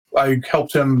I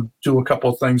helped him do a couple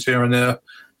of things here and there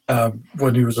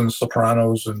when he was in the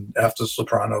Sopranos, and after the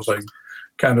Sopranos, I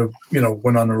kind of,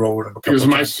 went on the road. And he was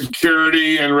my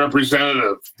security and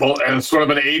representative, and sort of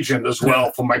an agent as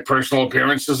well for my personal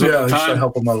appearances at the time. Yeah, I used to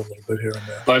help him out a little bit here and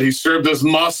there. But he served as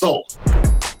muscle.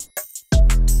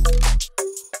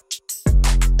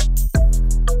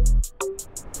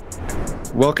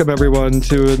 Welcome, everyone,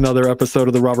 to another episode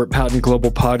of the Robert Patton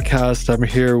Global Podcast. I'm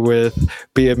here with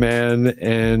Be a Man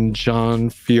and John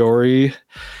Fiore.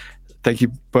 Thank you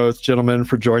both, gentlemen,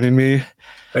 for joining me.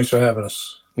 Thanks for having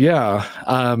us. Yeah,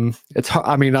 it's.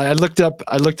 I mean, I looked up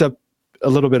a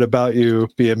little bit about you,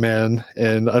 Be a Man,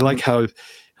 and I like how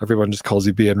everyone just calls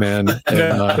you Be a Man.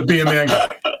 And, the Be a Man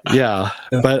guy. Yeah,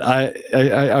 but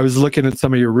I was looking at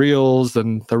some of your reels,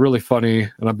 and they're really funny.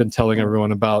 And I've been telling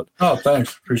everyone about. Oh,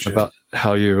 thanks. Appreciate about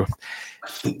how you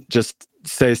just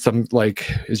say some like,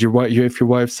 if your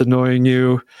wife's annoying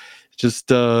you, just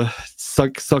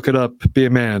suck it up, be a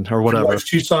man, or whatever. Your wife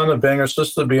cheats on her, bang her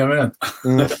sister, be a man.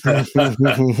 That's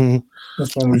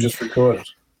one we just recorded.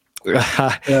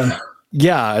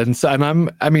 Yeah, and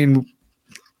I mean,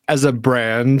 as a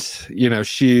brand,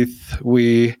 Sheath,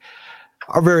 we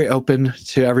are very open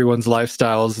to everyone's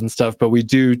lifestyles and stuff, but we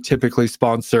do typically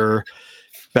sponsor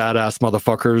badass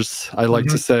motherfuckers, I like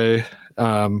to say,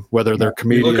 whether they're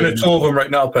comedians. You're looking at two of them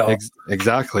right now, pal.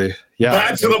 Exactly. Yeah.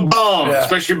 Back to the bone,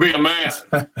 especially being a man.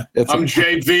 I'm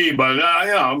JV, but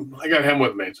I got him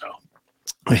with me.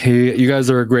 So you guys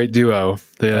are a great duo,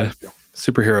 the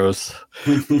superheroes.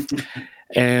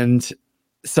 And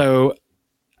so,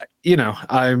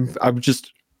 I'm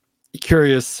just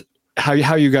curious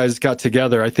how you guys got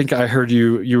together. I think I heard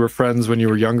you were friends when you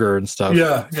were younger and stuff.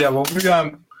 Yeah. Well,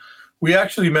 we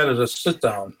actually met at a sit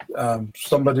down.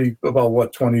 Somebody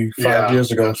about 25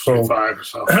 years ago. So 25 or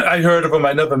so. I heard of him.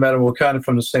 I never met him. We're kind of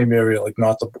from the same area, like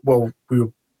we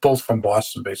were both from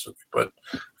Boston, basically, but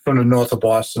from the north of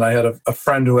Boston. I had a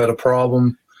friend who had a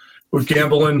problem with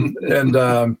gambling,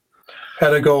 and had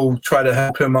to go try to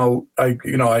help him out. I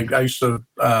used to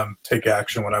take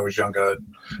action when I was younger,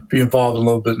 be involved a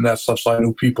little bit in that stuff. So I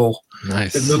knew people.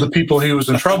 Nice. I knew the people he was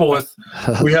in trouble with.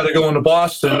 We had to go into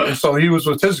Boston, and so he was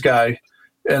with his guy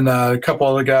and a couple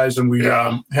other guys, and we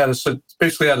had to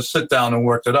sit down and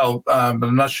worked it out. In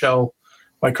a nutshell,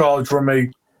 my college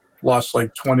roommate lost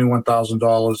like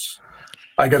 $21,000.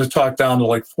 I got to talk down to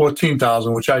like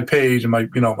 $14,000, which I paid, and my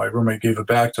roommate gave it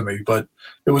back to me. But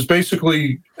it was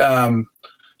basically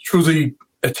through the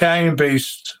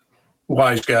Italian-based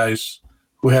wise guys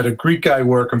who had a Greek guy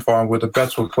working for them where the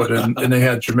bets were put in, and they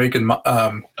had Jamaican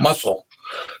muscle.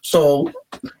 So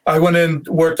I went in,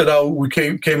 worked it out. We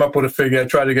came up with a figure. I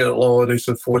tried to get it lower. They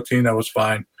said 14. That was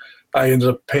fine. I ended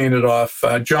up paying it off.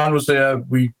 John was there.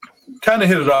 We kind of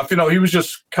hit it off. He was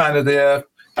just kind of there.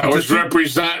 I was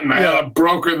representing. I had to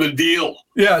broker the deal.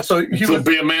 Yeah, so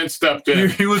Be a Man stepped in.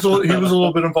 He was a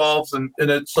little bit involved in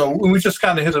it. So we just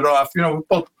kind of hit it off. We're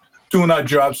both doing our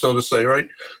job, so to say, right?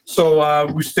 So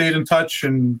we stayed in touch,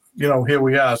 and here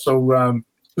we are. So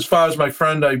as far as my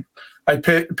friend, I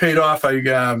paid off.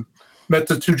 I met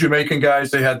the two Jamaican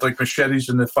guys. They had like machetes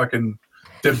in their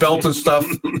belt and stuff,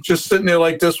 just sitting there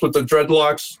like this with the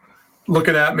dreadlocks,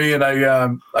 looking at me, and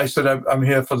I said, I'm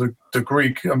here for the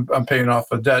Greek. I'm paying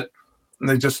off a debt. And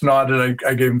they just nodded.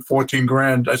 I gave them 14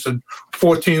 grand. I said,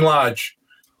 14 large.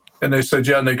 And they said,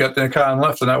 yeah, and they got their car and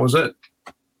left, and that was it.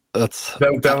 That's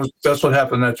what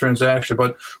happened in that transaction.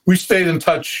 But we stayed in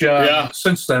touch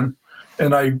since then.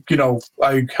 And I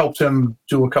helped him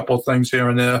do a couple of things here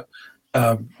and there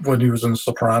when he was in the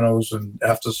Sopranos, and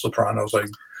after the Sopranos, I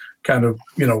kind of,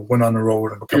 went on the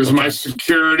road. He was my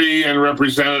security and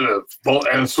representative,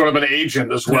 and sort of an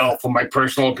agent as well for my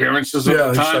personal appearances at the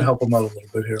time. Yeah, I used to help him out a little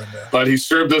bit here and there. But he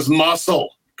served as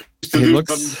muscle to do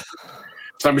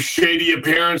some shady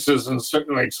appearances in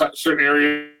certain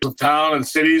areas of town and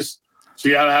cities. So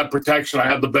you had to have protection. I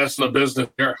had the best in the business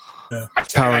here. Yeah.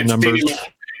 Power numbers.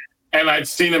 I'd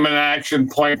seen him in action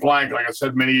point blank, like I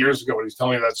said many years ago when he's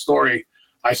telling me that story.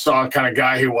 I saw the kind of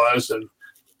guy he was, and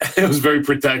it was very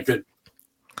protected.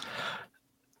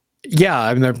 Yeah,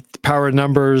 I mean, the power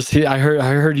numbers. I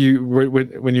heard you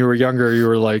when you were younger. You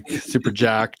were like super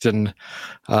jacked, and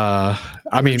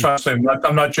I mean, trying to say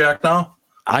I'm not jacked now.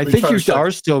 I think you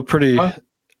are still pretty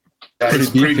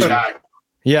beefy. Jacked.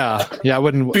 Yeah. I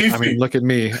wouldn't. Beefy. I mean, look at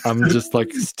me. I'm just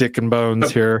like stick and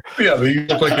bones here. Yeah, but you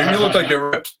look like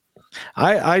you're ripped.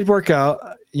 I work out.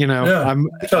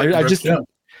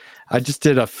 I just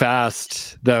did a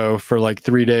fast though for like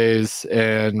 3 days,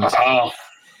 and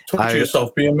torture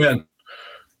yourself, be a man.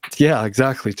 Yeah,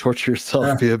 exactly. Torture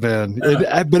yourself, be a man.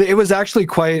 But it was actually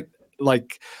quite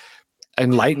like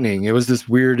enlightening. It was this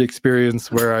weird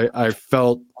experience where I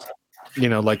felt,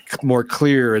 like more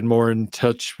clear and more in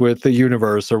touch with the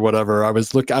universe or whatever. I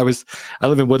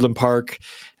live in Woodland Park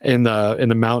in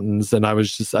the mountains, and I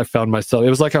found myself, it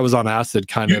was like I was on acid,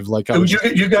 kind of like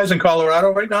you guys in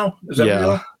Colorado right now? Is that yeah. where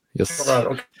you are? Yes.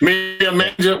 Colorado, okay. Me and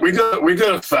Major, we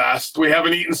did a fast. We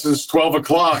haven't eaten since 12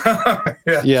 o'clock.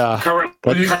 Yeah.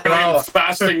 Currently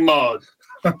fasting mode.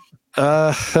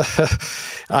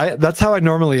 That's how I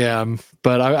normally am,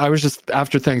 but I was just,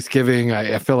 after Thanksgiving,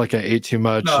 I feel like I ate too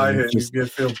much. No, I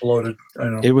feel bloated. I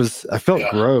know. I felt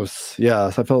gross. Yeah,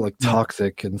 I felt like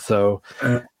toxic, and so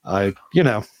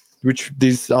which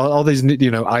all these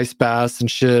ice baths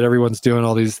and shit. Everyone's doing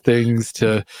all these things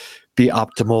to be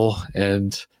optimal,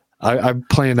 and I'm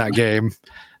playing that game.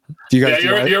 Do you guys?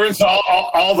 Yeah, you're into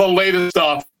all the latest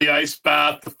stuff. The ice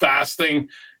bath, the fasting.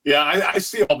 Yeah, I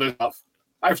see all this stuff.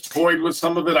 I've toyed with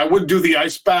some of it. I would do the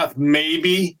ice bath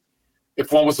maybe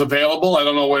if one was available. I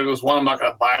don't know where there's one. I'm not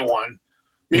going to buy one.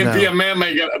 Me and Pia Man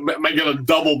may get a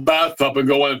double bathtub and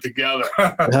go in it together.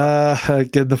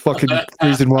 Get the fucking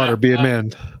freezing water. Be a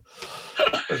man.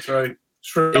 That's right.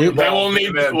 We'll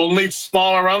need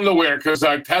smaller underwear because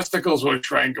our testicles will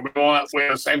shrink and we won't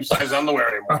wear the same size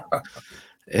underwear anymore.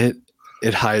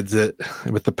 It hides it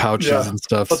with the pouches and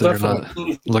stuff, so you're not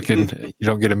looking. You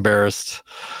don't get embarrassed.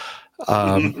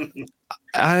 So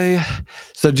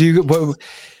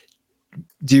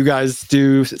do you guys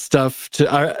do stuff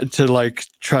to like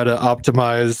try to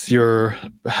optimize your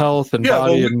health and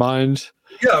body and mind?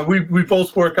 Yeah, we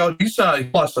both work out. He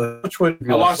lost I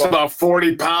lost about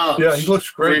 40 pounds. Yeah, he looks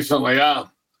great recently. Yeah,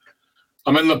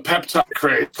 I'm in the peptide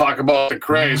craze. Talk about the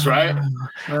craze, right?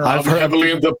 I've heard heavily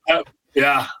into pep.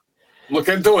 Yeah, look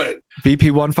into it.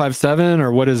 BP 157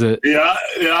 or what is it? Yeah.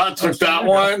 Took that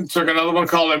one. Took another one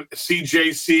called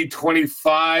CJC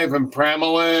 25 and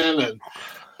Pramolin, and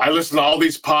I listen to all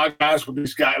these podcasts with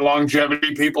these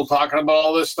longevity people talking about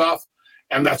all this stuff.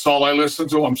 And that's all I listen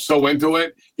to. I'm so into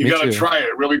it. You got to try it.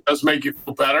 It really does make you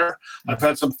feel better. I've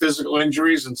had some physical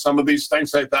injuries and some of these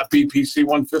things like that BPC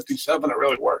 157. It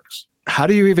really works. How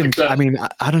do you even, I mean,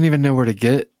 I don't even know where to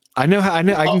get. I know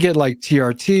I can get like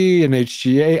TRT and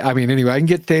HGA. I mean, anyway, I can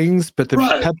get things, but the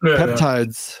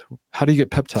peptides, how do you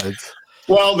get peptides?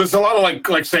 Well, there's a lot of like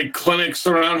say clinics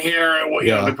around here.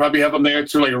 Well, they probably have them there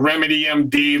too, like Remedy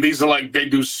MD. These are like, they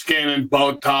do skin and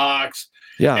Botox.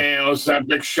 Yeah, and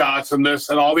Ozempic shots and this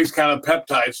and all these kind of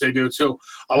peptides they do too.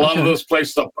 A lot of these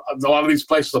places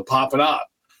are popping up.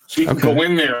 So you can go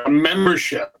in there, a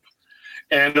membership,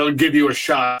 and they'll give you a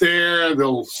shot there.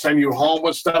 They'll send you home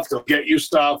with stuff. They'll get you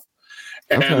stuff.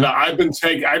 And I've been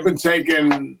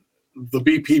taking the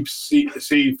BPC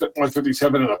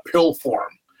 157 in a pill form,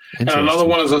 and another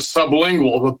one is a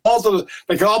sublingual. But both of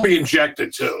they can all be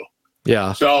injected too.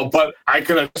 Yeah. So, but I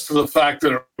can attest to the fact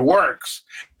that it works.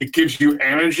 It gives you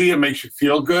energy. It makes you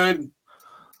feel good.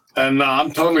 And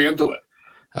I'm totally into it.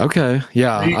 Okay.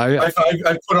 Yeah. I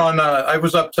put on, I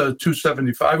was up to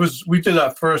 275. We did our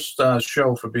first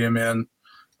show for BMN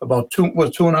about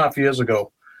 2.5 years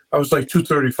ago. I was like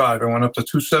 235. I went up to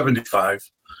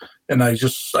 275. And I'm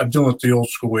doing it the old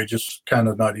school way, just kind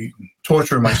of not eating,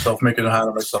 torturing myself, making it hard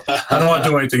on myself. I don't want to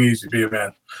do anything easy, be a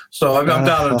man. So I'm down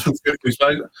to 250. So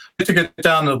I need to get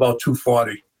down to about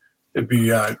 240. It'd be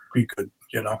good,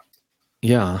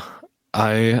 Yeah.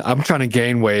 I'm trying to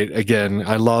gain weight again.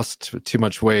 I lost too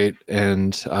much weight,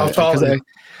 and how tall are you?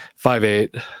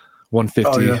 5'8", 150.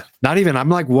 Oh, yeah. Not even. I'm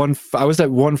like I was at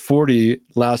 140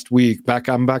 last week.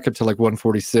 I'm back up to like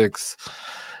 146.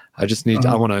 I just need.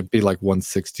 I want to be like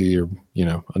 160 or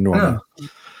a normal. Yeah.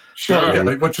 Sure. Yeah.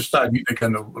 Like once you start eating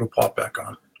again, it'll pop back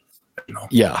on.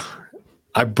 Yeah.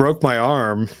 I broke my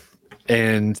arm,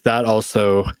 and that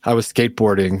also. I was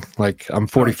skateboarding. Like I'm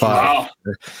 45. Wow.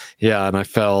 Yeah, and I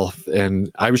fell, and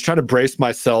I was trying to brace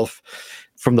myself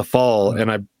from the fall,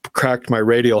 and I cracked my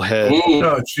radial head. Ooh.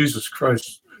 Oh, Jesus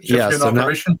Christ! So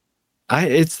operation?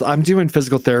 I'm doing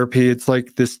physical therapy. It's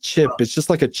like this chip. It's just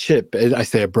like a chip. I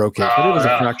say I broke it, but it was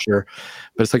a fracture.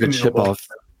 But it's like a chip off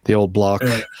the old block.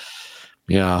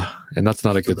 Yeah, and that's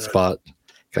not a good spot.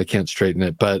 I can't straighten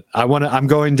it. But I'm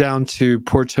going down to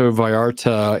Puerto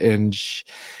Vallarta in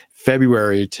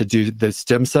February to do the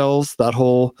stem cells. That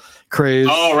whole craze.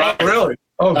 Oh, right, really?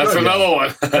 Oh, that's another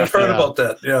one. I've heard about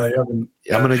that. Yeah, I'm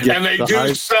gonna get. And they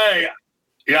do say,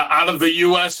 out of the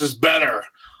U.S. is better.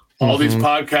 All these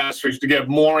podcasters to get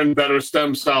more and better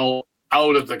stem cell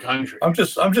out of the country. I'm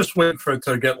just waiting for it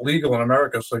to get legal in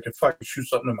America so I can fucking shoot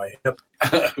something in my hip.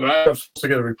 Right? I'm supposed to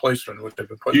get a replacement. What they've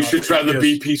been putting. You should try the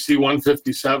BPC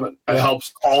 157. It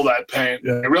helps all that pain.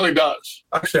 Yeah. It really does.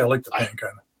 Actually, I like the pain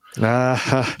kind of.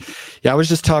 Yeah, I was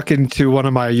just talking to one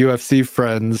of my UFC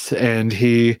friends, and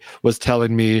he was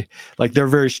telling me like they're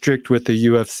very strict with the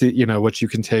UFC, what you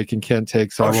can take and can't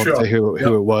take. So I won't say who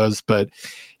it was, but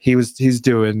he's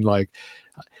doing like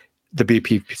the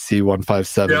BPC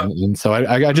 157, and so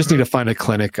I just need to find a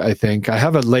clinic. I think I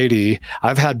have a lady.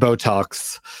 I've had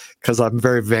Botox because I'm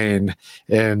very vain,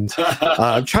 and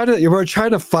we're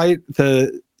trying to fight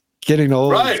the getting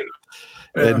old. Right.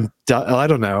 And I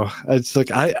don't know. It's like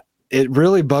it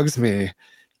really bugs me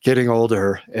getting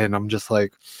older, and I'm just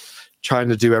like trying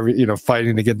to do fight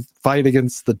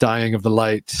against the dying of the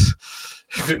light.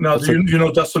 Now, do you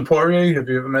know Dustin Poirier? Have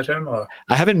you ever met him? Or?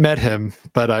 I haven't met him,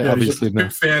 but I obviously know.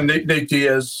 Big fan. Nate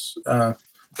Diaz.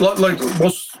 Like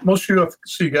most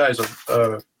UFC guys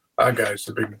are guys.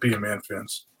 They're big Be a Man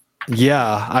fans.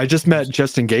 Yeah, I just met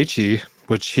Justin Gaethje,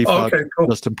 which he fought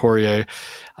Dustin Poirier.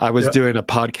 I was doing a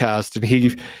podcast,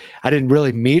 and I didn't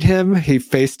really meet him. He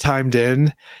FaceTimed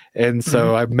in, and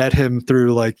so I met him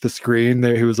through like the screen.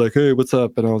 There, he was like, "Hey, what's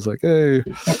up?" And I was like, "Hey,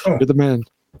 you're the man."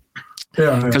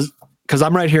 Yeah, because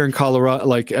I'm right here in Colorado,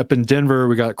 like up in Denver.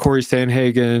 We got Corey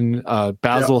Sandhagen,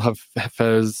 Basil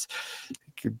Hafez,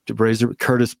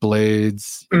 Curtis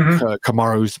Blades,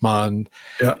 Kamaru Usman,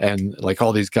 and like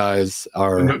all these guys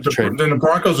are. Then the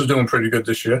Broncos are doing pretty good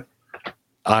this year.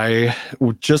 I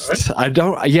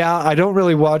don't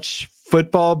really watch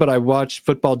football, but I watch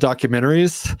football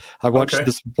documentaries. I watched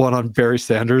this one on Barry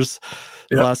Sanders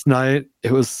last night.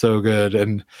 It was so good,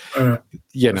 and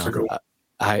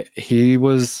he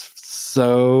was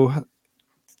so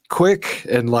quick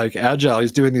and like agile.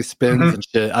 He's doing these spins and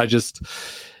shit.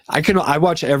 I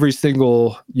watch every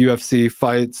single UFC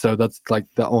fight, so that's like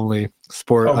the only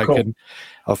sport I can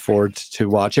afford to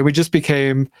watch. And we just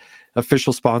became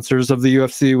official sponsors of the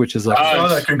UFC, which is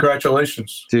like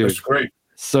congratulations, dude, that's great,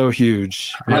 so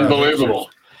huge, unbelievable.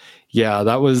 Yeah,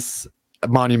 that was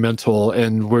monumental,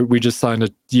 and we just signed a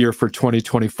year for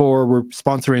 2024. We're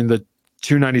sponsoring the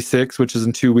 296, which is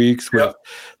in 2 weeks.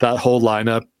 That whole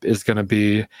lineup is going to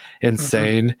be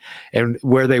insane, and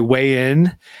where they weigh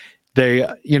in. They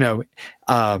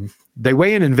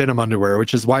weigh in Venom underwear,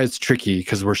 which is why it's tricky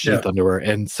because we're sheath underwear.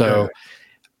 And so,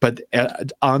 but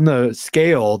on the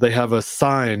scale, they have a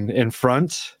sign in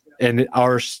front, and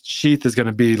our sheath is going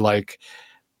to be like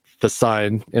the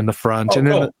sign in the front, and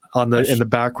then in the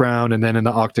background, and then in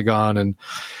the octagon. And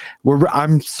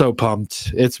I'm so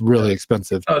pumped. It's really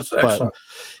expensive. That's excellent.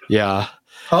 Yeah.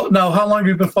 How long have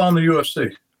you been following the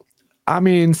UFC? I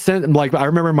mean, I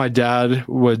remember my dad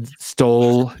would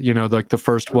stole, like the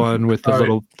first one with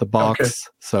the box. Okay.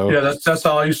 So yeah, that's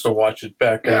how I used to watch it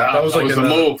back. Yeah, that was like the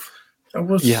move. It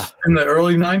was in the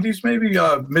early '90s, maybe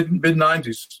mid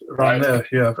 '90s, around there.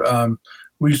 Yeah,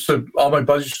 we used to. All my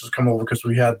buddies used to come over because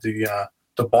we had the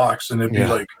box, and it'd be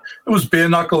like it was bare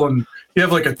knuckle, and you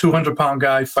have like a 200-pound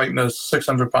guy fighting a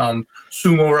 600-pound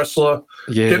sumo wrestler.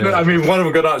 Yeah, one of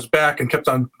them got on his back and kept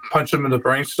on punching him in the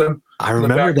brainstem. I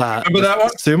remember that. Remember that one?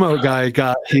 Sumo guy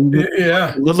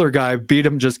littler guy beat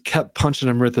him, just kept punching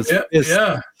him with his fist.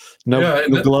 Yeah. No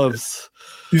gloves.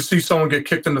 You see someone get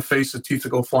kicked in the face, the teeth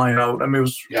go flying out. I mean, it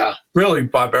was really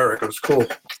barbaric. It was cool.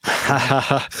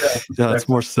 It's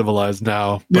more civilized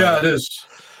now. Yeah, it is.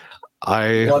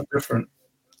 A lot different.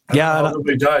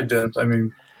 Nobody died then. I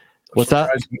mean, what's that?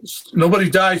 Nobody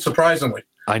died, surprisingly.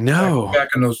 I know. Back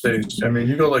in those days. I mean,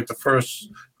 you go like the first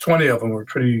 20 of them were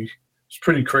pretty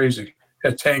crazy.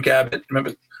 Had Tank Abbott,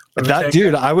 remember that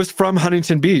dude? I was from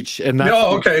Huntington Beach, and that's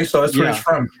so that's where he's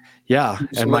from. Yeah,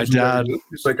 and my dad,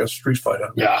 he's like a street fighter.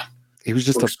 Yeah, he was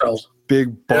just a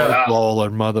big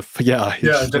baller mother. Yeah,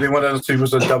 Then he went out. He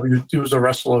was He was a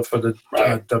wrestler for the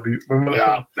W.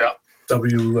 Remember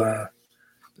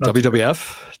WWF,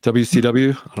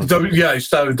 WCW. He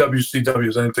started WCW.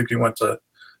 I didn't think he went to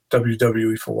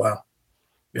WWE for a while.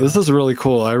 Yeah. This is really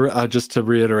cool. I just to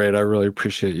reiterate, I really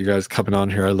appreciate you guys coming on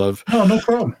here. No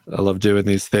problem. I love doing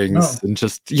these things and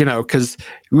just because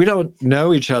we don't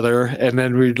know each other, and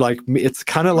then we it's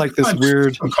kind of like this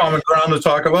weird some common ground to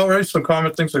talk about, right? Some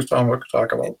common things to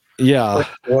talk about. Yeah, like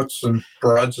sports and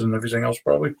broads and everything else,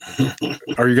 probably.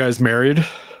 Are you guys married?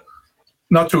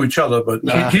 Not to each other, but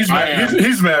he's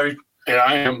married. Yeah,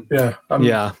 I am.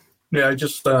 Yeah. Yeah, I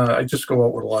just go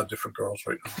out with a lot of different girls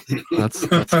right now. That's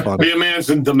fun. Be a man's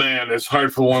in demand. It's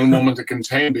hard for one woman to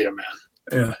contain be a man.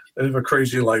 Yeah, they have a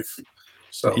crazy life.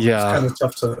 So it's kind of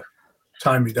tough to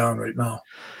tie me down right now.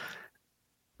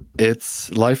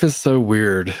 Life is so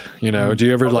weird, Do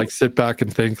you ever sit back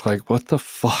and think what the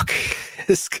fuck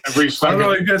disc. Every I don't second.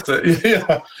 really get that.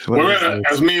 Yeah. We're,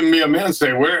 as me and Mia Man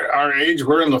say, we're our age,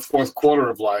 we're in the fourth quarter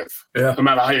of life, Yeah. no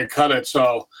matter how you cut it.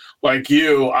 So, like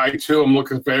you, I too am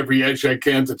looking for every edge I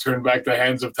can to turn back the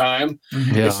hands of time.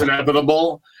 Yeah. It's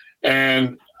inevitable.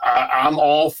 And I'm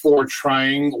all for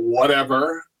trying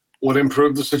whatever would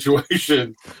improve the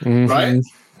situation, right?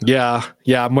 Yeah,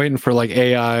 I'm waiting for like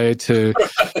AI to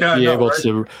be able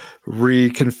to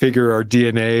reconfigure our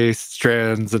DNA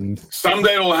strands, and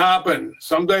someday it'll happen.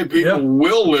 Someday people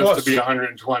will live to be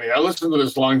 120. I listened to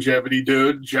this longevity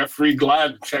dude, Jeffrey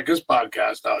Glad. Check his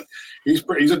podcast out.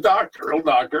 He's a doctor, real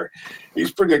doctor.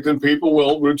 He's predicting people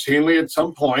will routinely at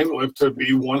some point live to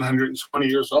be 120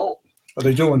 years old. Are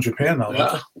they doing in Japan now?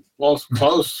 Yeah, well, it's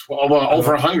close. Well,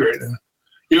 over 100. Yeah.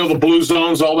 You know, the blue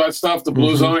zones, all that stuff, the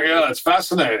blue zone. Yeah, that's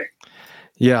fascinating.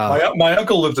 Yeah. My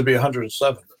uncle lived to be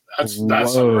 107. That's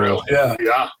unreal. Yeah.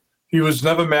 Yeah. He was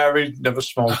never married, never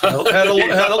smoked. Had a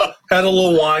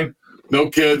little wine. No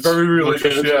kids. Very religious. No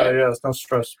kids, yeah, no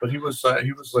stress. But he was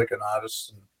like an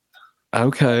artist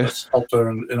and a sculptor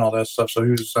and all that stuff. So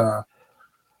he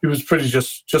was pretty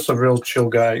just a real chill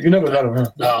guy. You never met him,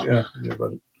 huh? No. Yeah,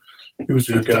 but he was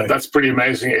a good guy. That's pretty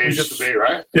amazing age to be,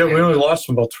 right? Yeah, we only lost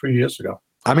him about 3 years ago.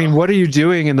 I mean, what are you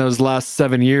doing in those last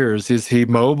 7 years? Is he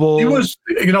mobile? He was,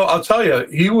 I'll tell you,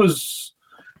 he was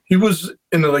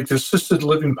in the assisted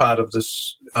living part of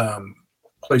this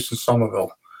place in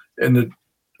Somerville, and it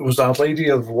was Our Lady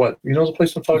of what? You know the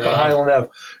place I'm talking about, Highland Ave.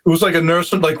 It was like a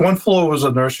nursing, one floor was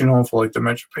a nursing home for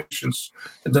dementia patients,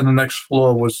 and then the next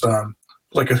floor was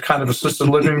like a kind of assisted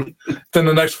living. Then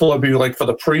the next floor would be for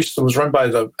the priest. It was run by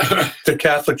the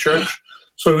Catholic Church.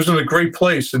 So he was in a great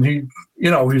place, and he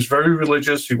was very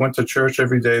religious. He went to church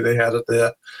every day. They had it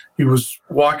there. He was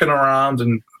walking around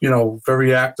and,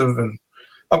 very active, and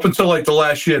up until the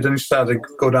last year, then he started to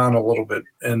go down a little bit.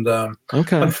 And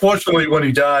unfortunately, when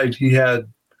he died, he got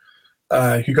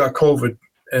COVID,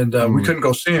 and we couldn't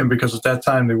go see him because at that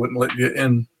time they wouldn't let you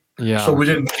in. Yeah. So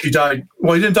he died.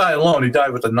 Well, he didn't die alone. He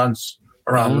died with the nuns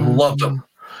around who loved him.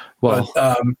 Well,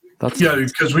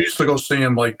 because we used to go see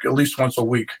him at least once a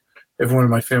week. Everyone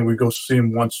in my family would go see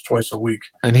him once, twice a week.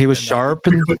 And he was sharp?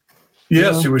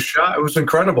 Yes, he was sharp. It was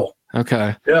incredible.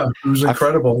 Okay. Yeah, it was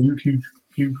incredible.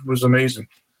 He was amazing.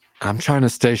 I'm trying to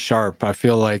stay sharp. I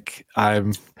feel like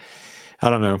I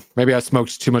don't know. Maybe I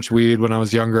smoked too much weed when I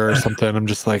was younger or something. I'm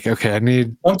just like, okay, I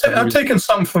need... I'm taking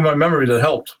something from my memory that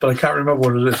helped, but I can't remember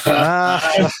what it is.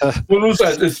 What was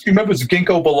that? You remember it's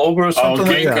ginkgo biloba or something?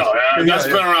 Oh, ginkgo. Yeah. That's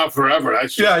been around forever. I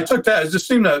took that. It just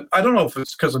seemed that, I don't know if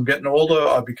it's because I'm getting older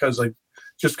or because I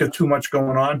just got too much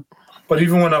going on. But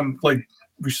even when I'm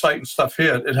reciting stuff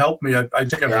here, it helped me. I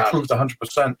think I've improved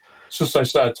 100% since I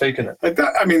started taking it.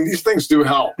 These things do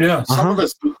help. Yeah. Some of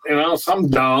us, some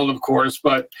don't, of course,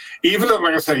 but even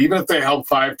if they help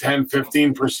 5, 10,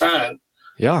 15%,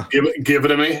 give it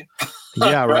to me.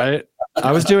 Yeah, right.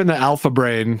 I was doing the Alpha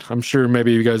Brain. I'm sure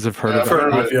maybe you guys have heard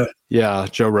of it. Yeah,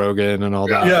 Joe Rogan and all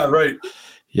that. Yeah, right.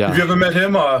 Yeah. Have you ever met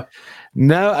him?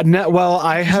 No. Well,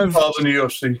 I have. He's involved in the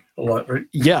UFC a lot, right?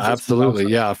 Yeah,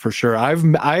 absolutely. Yeah, for sure.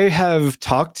 I have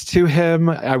talked to him.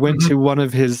 I went to one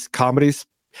of his comedy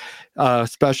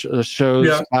special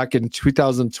shows back in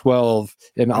 2012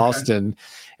 in Austin,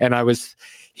 and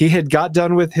he had got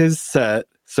done with his set,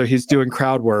 so he's doing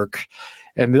crowd work,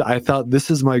 and I thought,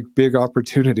 this is my big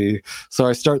opportunity. So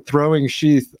I start throwing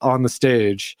Sheath on the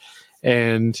stage,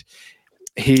 and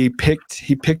he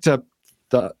picked up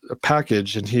the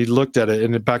package, and he looked at it,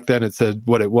 and back then it said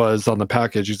what it was on the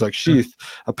package. He's like, Sheath,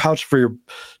 a pouch for your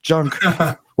junk.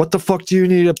 What the fuck do you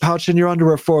need a pouch in your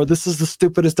underwear for? This is the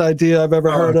stupidest idea I've ever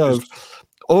heard of.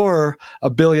 Or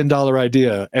 $1 billion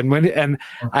idea. And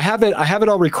I have it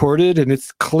all recorded, and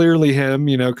it's clearly him,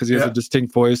 because he has a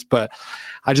distinct voice, but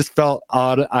I just felt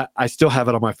odd. I still have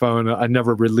it on my phone. I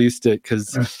never released it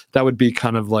because that would be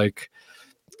kind of like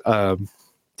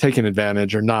taking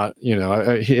advantage or not.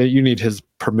 You need his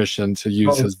permission to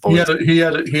use his voice. He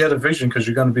had a vision because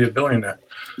you're going to be a billionaire.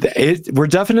 We're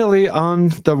definitely on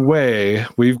the way.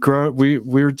 We've grown.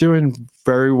 We're doing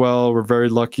very well. We're very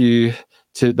lucky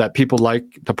that people like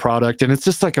the product, and it's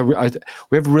just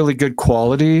we have really good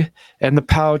quality and the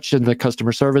pouch and the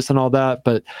customer service and all that.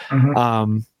 But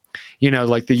the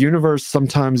universe,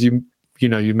 sometimes you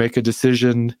make a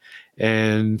decision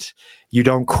and you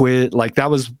don't quit.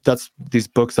 That's these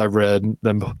books I've read,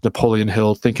 Napoleon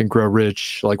Hill, Think and Grow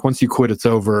Rich. Once you quit, it's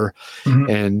over.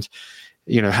 And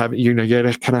you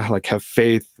gotta kind of have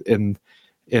faith in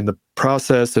the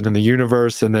process and in the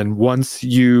universe. And then once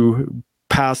you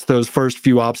pass those first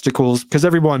few obstacles, because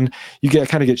you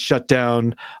get shut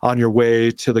down on your way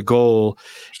to the goal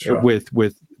with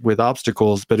with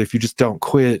obstacles, but if you just don't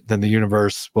quit, then the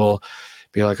universe will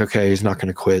be like, okay, he's not going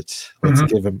to quit. Let's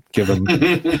give him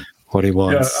what he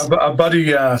wants. Yeah, a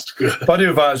buddy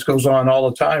of ours goes on all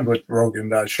the time with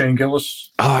Rogan. Shane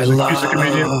Gillis. Oh, he's a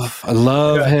comedian. I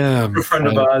love him. A friend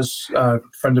of ours,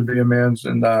 friend of Beer Man's,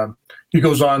 and he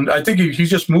goes on. I think he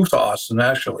just moved to Austin,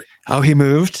 actually. Oh, he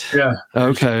moved? Yeah.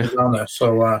 Okay. On there.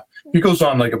 So he goes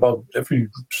on like about every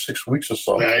 6 weeks or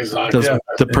so. Yeah, he's on.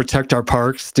 To protect our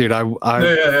parks, dude.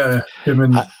 Yeah. Him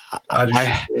and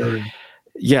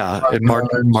and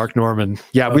Mark Norman.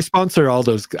 Yeah, we sponsor all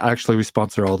those. Actually, we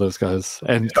sponsor all those guys,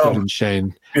 and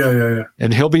Shane. Yeah.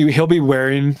 And he'll be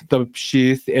wearing the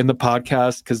sheath in the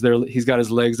podcast because he's got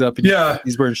his legs up. And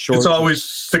he's wearing shorts. It's always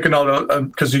sticking out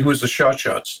because he was the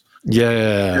shots.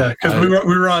 Yeah. Because we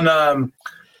were on.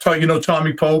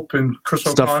 Tommy Pope and Chris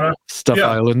O'Connor. Stuff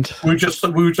Island. We were just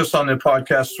on their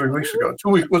podcast 3 weeks ago. 2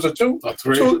 weeks, was it 2?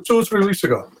 3. 2 or 3 weeks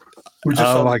ago.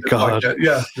 Oh my God.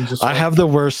 Yeah. I have the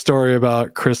worst story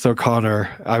about Chris O'Connor.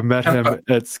 I met him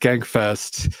at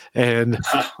Skankfest, and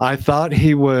I thought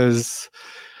he was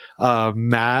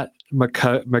Matt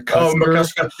McCusker. Oh,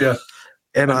 McCusker, yeah.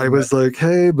 And I was like,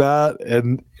 hey, Matt.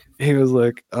 And he was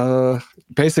like,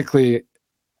 basically,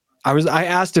 I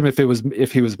asked him if he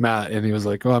was Matt, and he was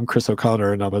like, oh, I'm Chris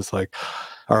O'Connor. And I was like,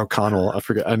 or O'Connell, I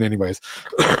forget. And anyways,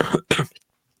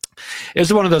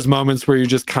 it's one of those moments where you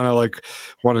just kind of like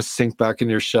want to sink back in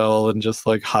your shell and just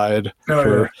like hide.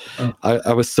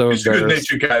 I was so He's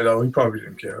embarrassed. a good-natured guy, though. He probably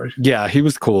didn't care. Right? Yeah, he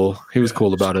was cool. He was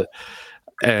cool about it.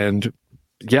 And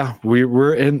yeah,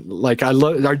 we're in like I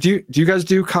love. Do you guys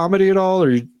do comedy at all,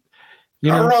 or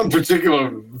our own particular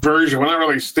version? We're not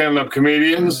really stand-up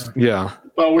comedians. Yeah.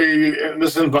 But in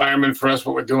this environment for us,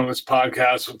 what we're doing this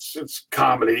podcast, it's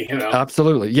comedy,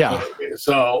 Absolutely, yeah.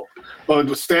 So,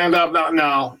 but stand up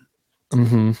now.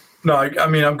 Mm-hmm. No, I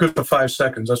mean, I'm good for 5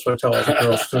 seconds. That's what I tell all the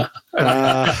girls too.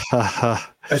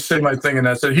 I say my thing, and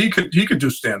that's it. He could do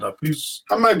stand up.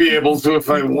 I might be able to if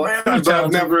I want. But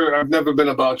I've never been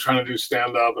about trying to do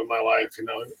stand up in my life.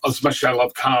 Especially I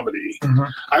love comedy. Mm-hmm.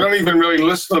 I don't even really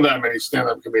listen to that many stand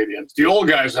up comedians. The old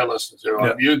guys I listen to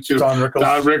on YouTube: Don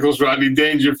Rickles, Rodney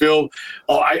Dangerfield.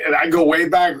 Oh, I go way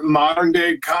back. Modern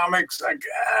day comics. I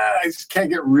just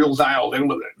can't get real dialed in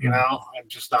with it. I'm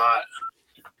just not.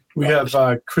 We have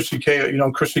Chrissy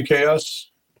Chaos. Chrissy Chaos.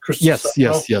 Yes.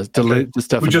 Okay.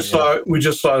 We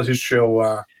just saw his show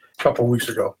a couple of weeks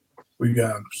ago. We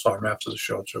saw him after the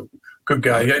show too. Good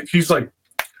guy. He's like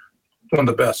one of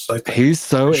the best. I think. He's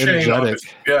so energetic.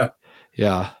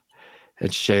 Yeah.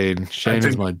 And Shane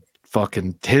is my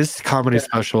fucking. His comedy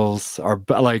specials are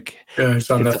like. Yeah,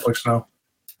 he's on Netflix now.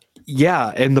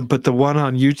 Yeah, but the one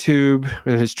on YouTube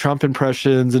and his Trump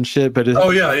impressions and shit. But he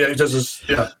does this.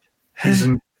 Yeah,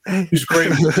 he's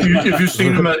great. Have you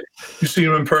seen him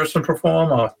in person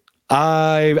perform? Or?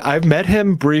 I've met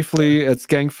him briefly at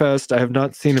Skankfest. I have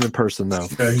not seen him in person though.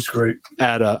 Yeah, he's great.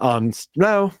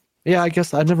 I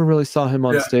guess I never really saw him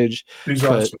on stage. He's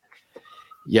awesome.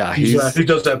 Yeah, he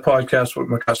does that podcast with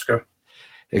McCusker.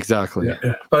 Exactly.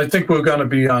 Yeah. But I think we're going to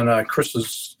be on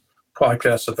Chris's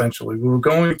podcast eventually. We were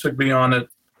going to be on it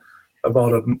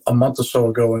about a month or so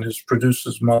ago, and his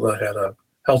producer's mother had a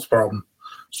health problem.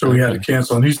 So we had to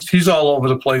cancel, and he's all over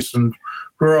the place, and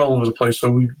we're all over the place. So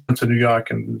we went to New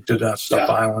York and did Stuff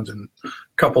Island and a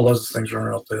couple other things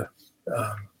around out there.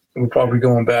 We're probably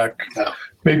going back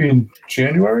maybe in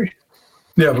January.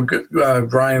 Yeah, we're good.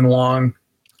 Ryan Long.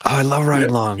 Oh, I love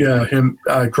Ryan Long. Yeah, him.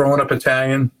 Growing Up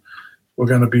Italian. We're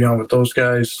going to be on with those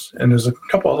guys, and there's a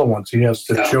couple other ones he has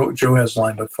that Joe has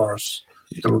lined up for us.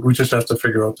 So we just have to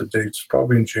figure out the dates.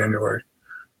 Probably in January.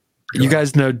 You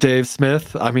guys know Dave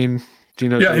Smith? I mean. Do you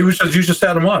know? Yeah, you just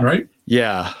had him on, right?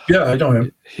 Yeah, I know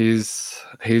him. He's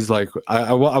like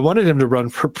I wanted him to run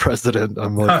for president.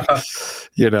 I'm like,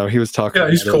 he was talking. Yeah,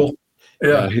 he's cool.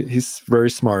 Yeah, he's very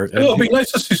smart. It'd be nice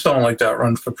to see someone like that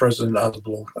run for president out of the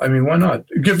blue. I mean, why not?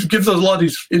 Give a lot of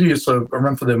these idiots a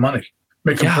run for their money.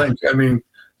 Make them think. I mean,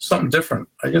 something different.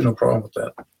 I get no problem with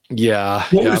that. Yeah.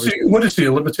 What is he?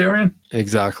 A libertarian?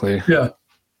 Exactly. Yeah.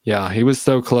 Yeah, he was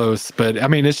so close, but I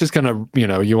mean, it's just gonna, you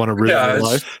want to ruin your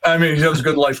life. I mean, he has a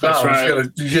good life now. Right.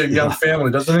 He's got a young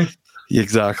family, doesn't he?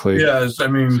 Exactly. Yeah, I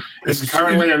mean, it's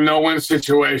currently a no-win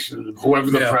situation. Whoever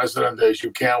the president is,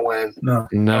 you can't win. No,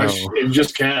 you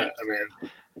just can't. I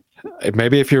mean,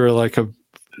 maybe if you were like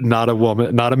not a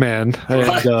woman, not a man, and,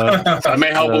 that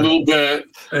may help a little bit.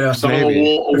 Yeah,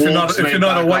 maybe. If you're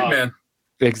not a white man.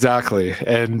 Exactly,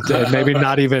 and maybe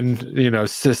not even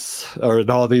cis or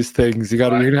all these things. You're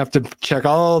gonna have to check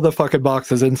all the fucking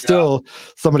boxes, and still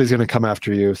somebody's gonna come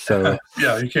after you. So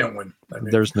you can't win. I mean,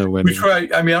 there's no winning. We try.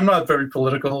 I mean, I'm not very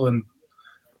political, and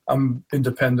I'm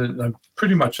independent. I'm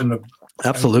pretty much in the.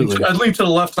 Absolutely. I lean to the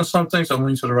left on some things. I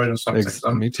lean to the right on some things.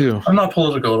 Me too. I'm not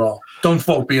political at all. Don't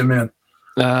vote. Be a man.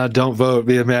 Don't vote.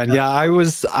 Be a man. Yeah, I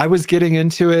was getting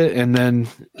into it, and then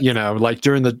like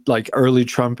during the early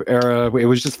Trump era, it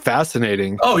was just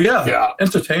fascinating. Oh yeah.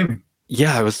 Entertaining.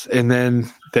 Yeah, it was, and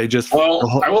then they just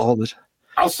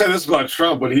I'll say this about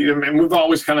Trump, but we've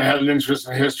always kind of had an interest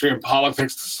in history and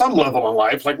politics to some level in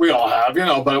life, like we all have,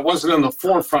 but it wasn't in the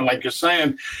forefront, like you're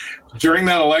saying. During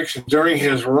that election, during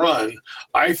his run,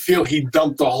 I feel he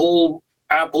dumped the whole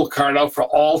apple cart out for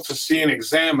all to see and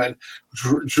examine,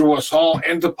 drew us all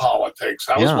into politics.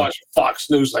 I was watching Fox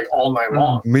News like all night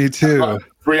long. Me too.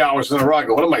 3 hours in a row. I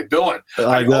go, what am I doing?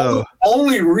 I know.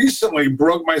 Only recently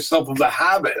broke myself of the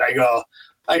habit. I go,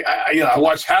 I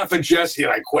watched half of Jesse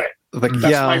and I quit.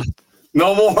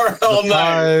 No more all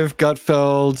night.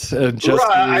 Gutfeld, and Jesse.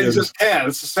 Right, I just can't.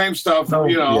 It's the same stuff.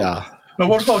 Yeah. But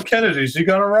what about Kennedy? Is he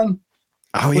gonna run?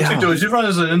 Oh, What's he do? Is he run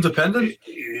as an independent?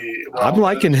 Well, I'm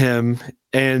liking him,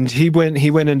 and he went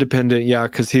independent. Yeah,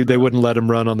 because they wouldn't let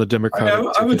him run on the Democratic.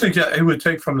 I would think he would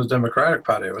take from the Democratic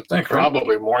Party. I would think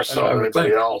probably more so than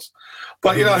anybody else.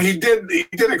 But he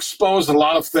did expose a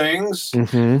lot of things,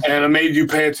 and it made you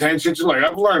pay attention to. Like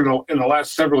I've learned in the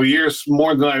last several years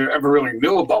more than I ever really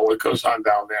knew about what goes on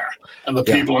down there, and the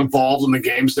people involved in the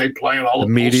games they play, and all the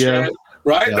media. Bullshit.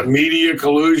 Right, the media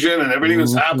collusion and everything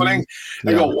that's happening.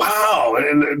 I go, wow.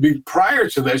 And prior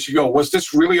to this, you go, was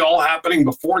this really all happening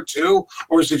before too,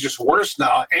 or is it just worse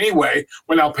now? Anyway,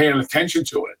 we're now paying attention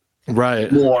to it,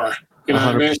 right? More, 100%. What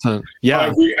I mean?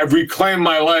 Yeah, I've reclaimed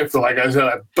my life. Like I said,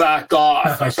 I backed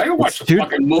off. I say, I can watch the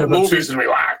fucking movies and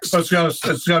relax. So it's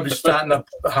gonna be starting up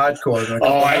hardcore.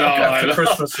 I know. After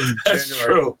Christmas in That's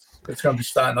January, true. It's gonna be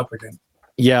starting up again.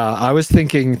 Yeah, I was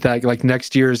thinking that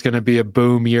next year is going to be a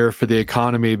boom year for the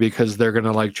economy because they're going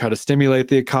to try to stimulate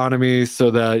the economy so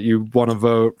that you want to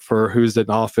vote for who's in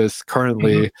office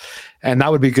currently, and that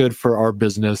would be good for our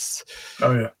business.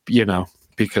 Oh yeah,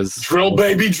 because drill,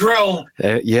 baby, drill.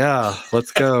 Yeah,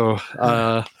 let's go.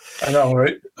 I know,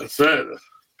 right? That's it.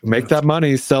 Make that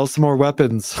money, sell some more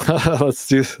weapons. Let's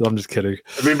do. I'm just kidding.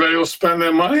 Everybody will spend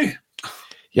their money.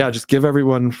 Yeah, just give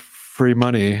everyone free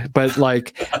money. But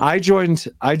I joined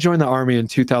the army in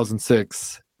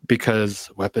 2006 because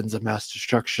weapons of mass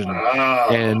destruction.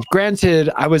 And granted,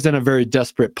 I was in a very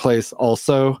desperate place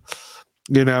also,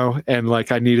 and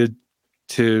I needed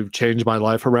to change my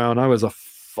life around. I was a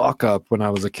fuck up when I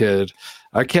was a kid.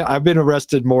 I've been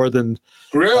arrested more than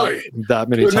that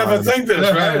many times. Never think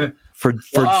this, right? For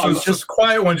so it's just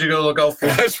quiet ones you go look out for.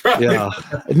 That's right. Yeah,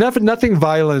 nothing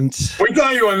violent. We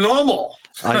thought you were normal.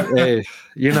 I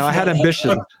had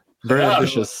ambition. Very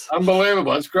ambitious.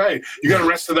 Unbelievable. That's great. You got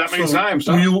arrested that many times.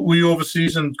 Huh? Were you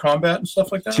overseas in combat and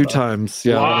stuff like that? 2 times.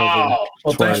 Yeah. Wow.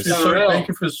 Well, thank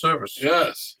you for the service.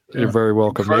 Yes. You're very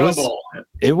welcome. Incredible.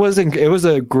 It was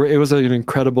an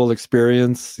incredible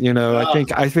experience.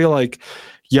 I feel like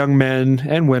young men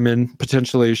and women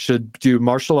potentially should do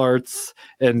martial arts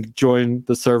and join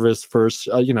the service for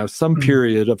some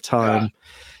period of time.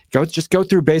 Go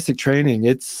through basic training.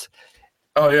 It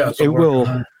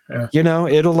will.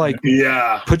 It'll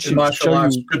put you martial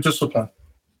arts, good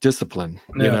discipline.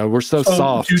 We're so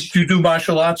soft. Do you do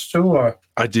martial arts too, or?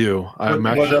 I do.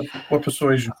 What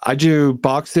persuasion? I do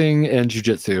boxing and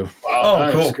jiu-jitsu.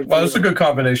 Wow, cool. Well, that's a good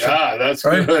combination. Yeah, that's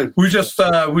right? Good. We just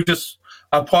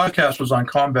our podcast was on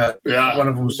combat. Yeah, one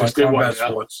of them was on combat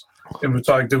sports. And we're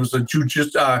talking. There was a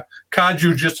car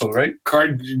jiu-jitsu, right?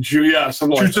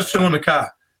 Something like jiu-jitsu in the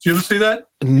car. Do you ever see that?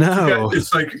 No. It's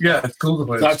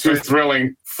Google it. Not too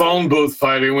thrilling. Phone booth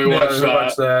fighting. We watched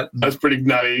that. That's pretty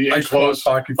nutty. Ice close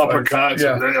hockey uppercuts.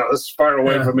 Yeah, that's far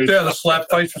away from each other. Yeah, the slap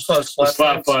fights. We saw the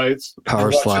slap fights.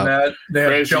 Power slap. That. They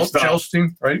have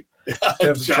jousting, right? They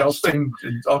have jousting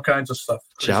and all kinds of stuff.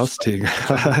 Jousting.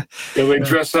 They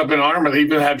dress up in armor. They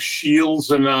even have shields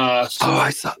and. I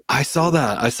saw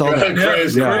that.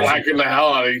 Crazy. Whacking the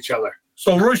hell out of each other.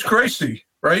 So Royce Gracie,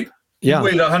 right? Yeah. He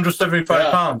weighed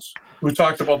 175 pounds. We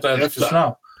talked about that just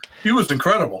now. He was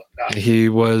incredible. He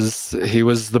was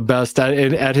the best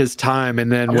at his time,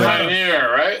 and then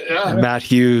pioneer, right? Yeah. Matt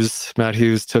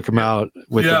Hughes took him out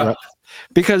with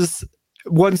because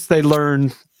once they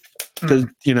learn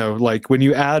when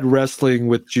you add wrestling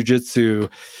with jiu-jitsu,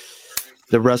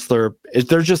 the wrestler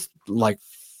they're just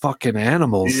fucking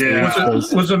animals. Yeah.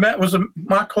 Was it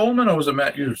Mark Coleman or was it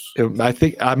Matt Hughes? I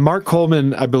think Mark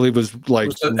Coleman, I believe, was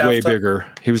way bigger.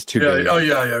 He was too big. Oh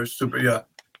yeah, he was super. Yeah.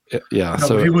 Yeah. No,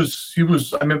 so he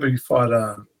was. I remember he fought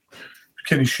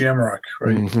Kenny Shamrock,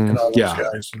 right? And all those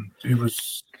guys, and he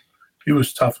was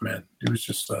tough, man. He was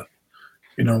just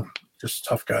just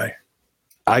tough guy.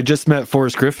 I just met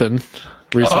Forrest Griffin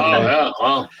recently. Oh, yeah.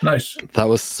 Wow. Nice. That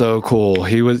was so cool.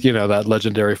 He was, that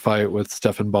legendary fight with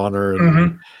Stephen Bonner,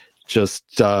 and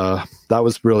just that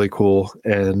was really cool.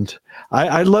 And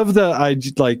I love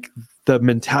the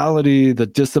mentality, the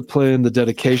discipline, the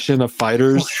dedication of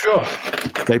fighters. Sure.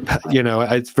 They,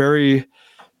 it's very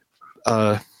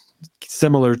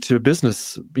similar to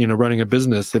business. Running a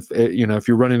business. If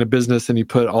you're running a business and you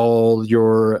put all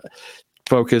your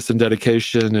focus and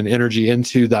dedication and energy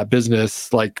into that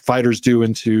business, like fighters do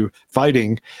into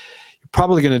fighting, you're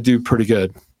probably going to do pretty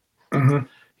good.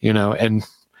 And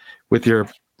with your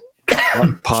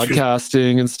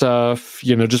podcasting and stuff,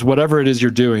 just whatever it is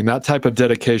you're doing, that type of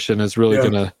dedication is really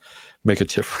going to make a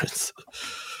difference.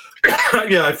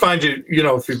 Yeah, I find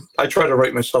I try to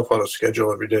write myself out a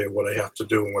schedule every day of what I have to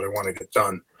do and what I want to get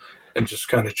done, and just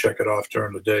kind of check it off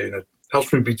during the day, and it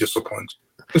helps me be disciplined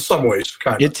in some ways.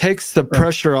 It takes the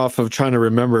pressure off of trying to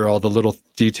remember all the little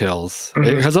details,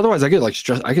 because otherwise I get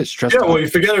stressed. I get stressed. Yeah, well, you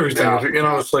forget everything.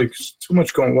 Yeah. It's like too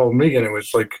much going. Well, me anyway.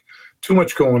 It's like too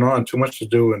much going on, too much to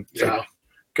do, and got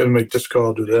to make this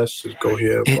call, do this, go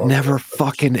here. It never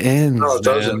fucking ends. No, it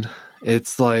doesn't.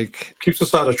 It's like keeps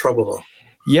us out of trouble though.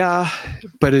 Yeah,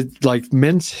 but it like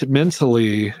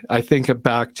mentally, I think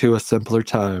back to a simpler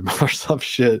time or some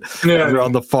shit. Yeah, you're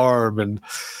on the farm and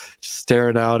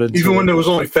staring out. Even when there was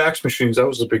only fax machines, that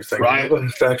was the big thing. Right,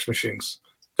 fax machines.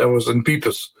 That was in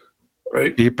beepers,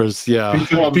 right? Beepers, yeah.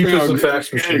 Beepers and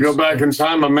fax machines. You go back in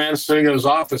time, a man sitting in his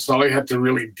office, all he had to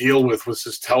really deal with was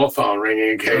his telephone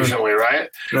ringing occasionally, right?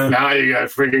 Yeah. Now you got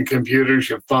freaking computers,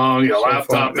 your phone, your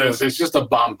laptop. It's just a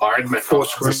bombardment of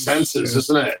the senses,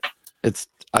 isn't it? It's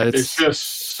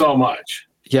just so much.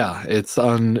 Yeah, it's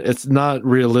not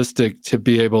realistic to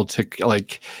be able to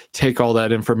like take all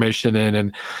that information in,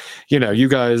 and you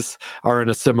guys are in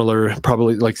a similar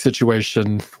probably like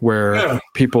situation where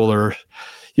people are,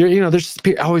 there's just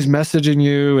always messaging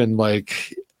you and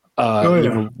like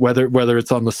whether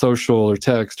it's on the social or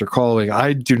text or calling.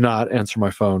 I do not answer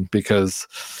my phone because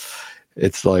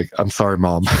it's like, I'm sorry,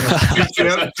 Mom.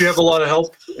 Do you have a lot of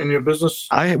help in your business?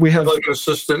 We have like an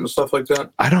assistant and stuff like that.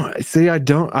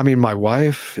 I mean, my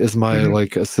wife is my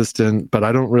like assistant, but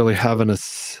I don't really have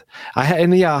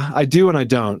I do and I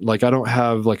don't. Like, I don't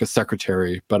have like a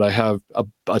secretary, but I have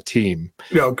a team.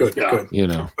 Yeah, good.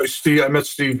 Steve, I met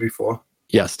Steve before.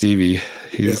 Yeah, Stevie.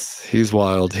 He's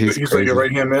wild. He's like your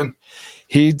right hand man.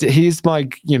 He's my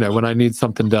when I need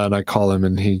something done, I call him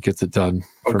and he gets it done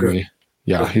for me.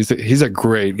 Yeah, he's a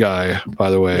great guy, by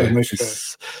the way. Yeah, nice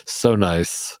he's so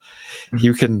nice.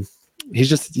 He's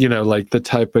just like the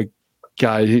type of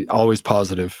guy, always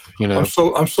positive. I'm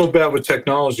so bad with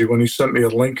technology. When he sent me a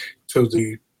link to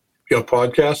your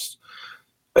podcast,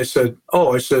 I said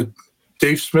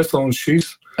Dave Smith owns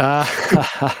Sheath,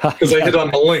 because I hit on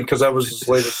the link because that was his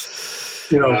latest.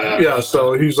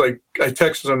 So he's like, I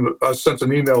texted him, I sent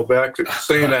an email back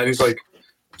saying that, and he's like,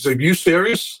 you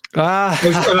serious? And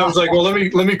I was like, well, let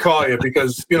me call you,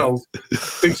 because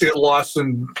things get lost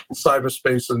in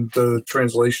cyberspace and the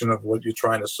translation of what you're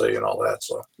trying to say and all that.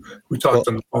 So we talked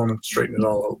on the phone and straightened it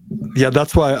all out. Yeah,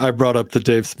 that's why I brought up the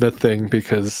Dave Smith thing,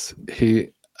 because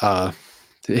Steven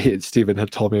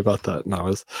had told me about that, and I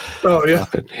was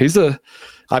laughing.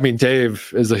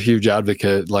 Dave is a huge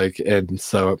advocate, but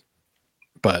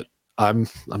I'm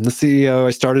the CEO.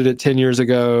 I started it 10 years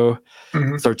ago.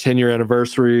 It's our 10-year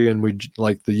anniversary, and we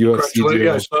like the UFC deal.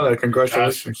 Yeah, I saw that.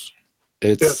 Congratulations.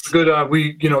 It's good.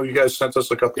 You guys sent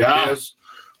us a couple of years.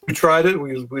 We tried it.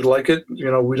 We like it.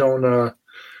 We don't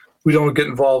get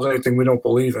involved in anything we don't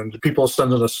believe in. People are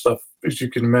sending us stuff, as you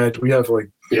can imagine. We have like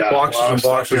boxes and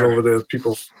boxes over there.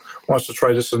 People wants to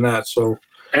try this and that. So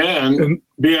and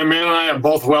BMN and I are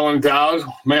both well endowed,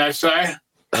 may I say.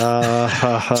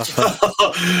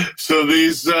 So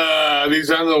these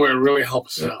underwear really help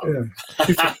us out.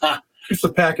 Keeps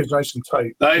the package nice and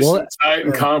tight.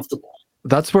 And comfortable.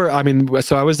 That's where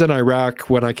so I was in Iraq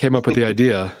when I came up with the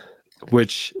idea,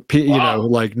 which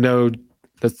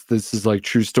this is like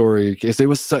true story. It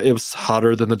was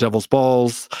hotter than the devil's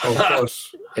balls. Oh, of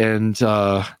course. And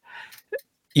I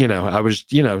was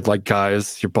like,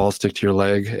 guys, your balls stick to your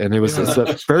leg, and it was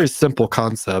a very simple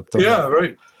concept.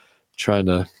 Right. Trying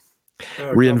to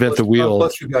reinvent the wheel. God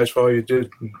bless you guys for all you did.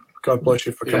 God bless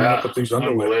you for coming up with these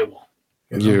underwear.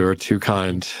 You are too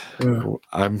kind. Yeah.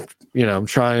 I'm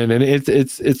trying, and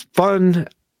it's fun.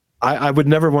 I would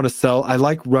never want to sell. I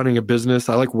like running a business.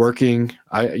 I like working.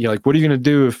 What are you going to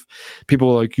do if people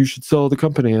are like, you should sell the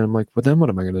company? And I'm like, well, then what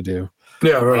am I going to do?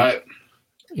 Yeah, right.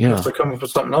 You have to come up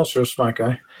with something else. You're a smart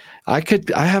guy. I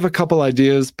have a couple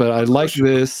ideas, but I like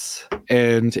this,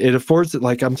 and it affords it.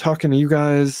 Like, I'm talking to you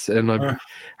guys, and I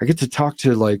get to talk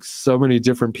to like so many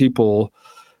different people,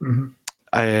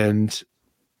 and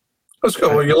let's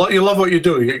go. Well, you love what you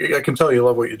do. I can tell you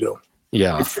love what you do.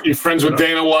 Yeah. You friends with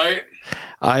Dana White?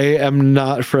 I am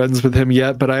not friends with him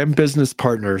yet, but I am business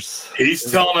partners. He's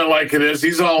telling it like it is.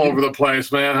 He's all over the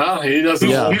place, man. Huh? He doesn't.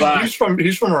 He's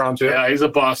from around here. Yeah, he's a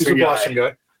Boston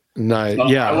guy. Nice.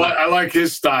 Yeah. I like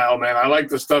his style, man. I like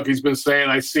the stuff he's been saying.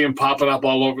 I see him popping up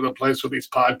all over the place with these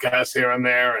podcasts here and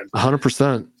there, and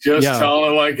 100%. Just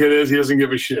telling it like it is. He doesn't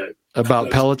give a shit about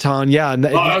Peloton. Yeah,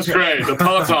 that was great. The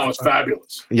Peloton was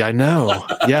fabulous. Yeah, I know.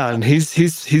 Yeah, and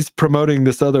he's promoting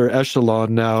this other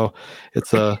echelon now.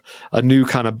 It's a new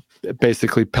kind of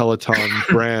basically Peloton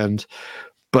brand.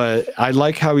 But I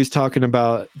like how he's talking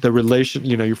about the relation.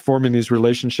 You know, you're forming these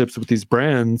relationships with these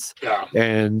brands,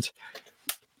 and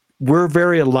we're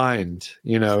very aligned,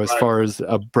 you know, as far as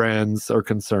brands are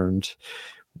concerned.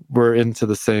 We're into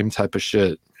the same type of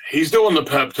shit. He's doing the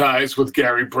peptides with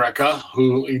Gary Brecka,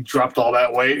 who he dropped all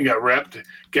that weight and got ripped.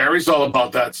 Gary's all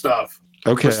about that stuff.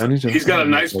 Okay. He's got a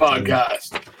nice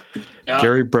podcast. Yeah.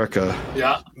 Gary Brecka.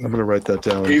 Yeah. I'm going to write that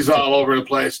down. He's all over the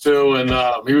place, too. And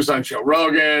he was on Joe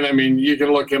Rogan. I mean, you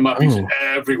can look him up. He's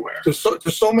everywhere. There's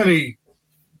so many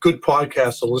good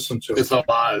podcasts to listen to. It's a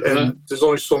lot. And there's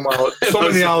only so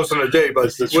many hours in a day,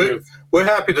 but we're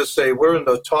happy to say we're in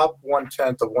the top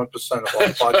 1/10 of 1% of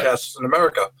all podcasts in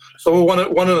America. So we're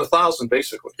one in 1,000,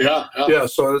 basically. Yeah.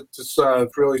 So it's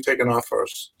really taken off for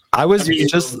us. I was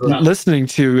listening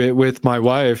to it with my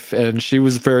wife, and she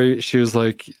was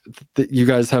like, you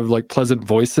guys have like pleasant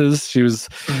voices. She was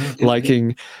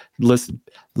liking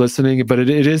listening, but it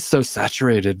is so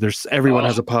saturated. Everyone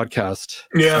has a podcast.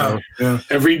 Yeah.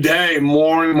 Every day,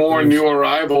 more and more new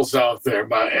arrivals out there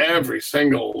by every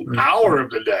single hour of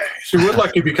the day. See, we're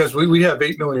lucky because we have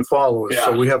 8 million followers,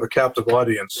 so we have a captive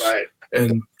audience. Right.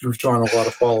 And we've drawn a lot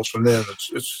of followers from them.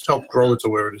 It's helped grow it to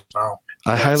where it is now.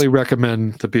 I highly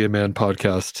recommend the Be a Man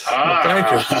podcast.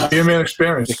 Thank you. Be a Man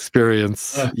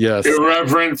experience. Yes.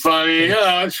 Irreverent, funny.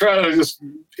 I try to just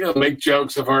make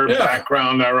jokes of our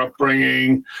background, our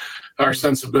upbringing, our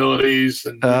sensibilities.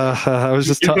 And I was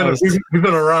just we've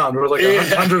been around. We're like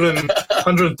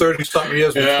 130 something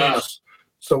years between us.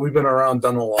 So we've been around,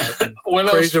 done a lot. One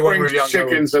of those spring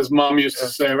chickens, as Mom used to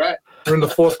say, right? We're in the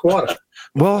fourth quarter.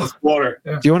 Well,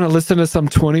 do you want to listen to some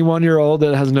 21-year-old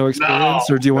that has no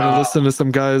experience, or do you want to listen to some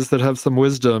guys that have some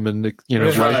wisdom and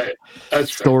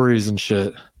stories and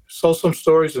shit? Sell some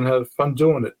stories and have fun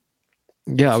doing it.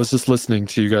 Yeah, I was just listening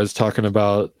to you guys talking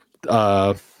about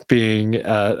being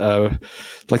at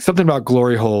like something about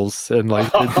glory holes and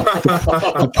like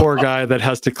the poor guy that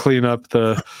has to clean up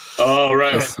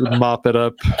mop it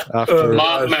up after.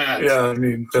 Mop man. Yeah, I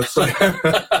mean that's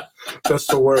that's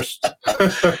the worst.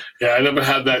 Yeah, I never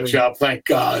had that job, thank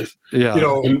God. Yeah,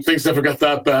 and things never got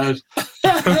that bad.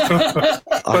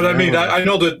 But I mean, I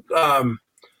know that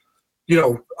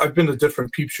I've been to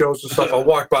different peep shows and stuff. I'll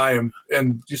walk by them,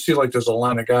 and you see like there's a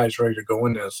line of guys ready to go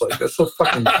in there. It's like that's so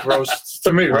fucking gross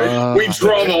to me, right? We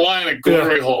draw the line at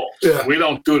glory holes. Yeah. We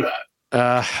don't do that.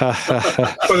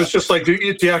 But it's just like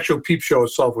the actual peep show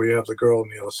itself, where you have the girl on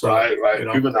the other side. Right.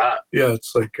 Even that. Yeah,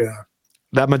 it's like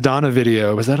that Madonna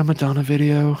video. Was that a Madonna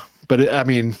video? But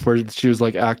where she was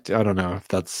like I don't know if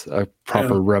that's a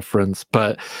proper reference,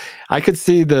 but I could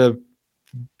see the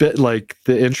bit like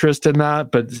the interest in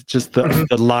that, but just the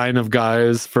line of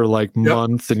guys for like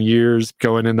months and years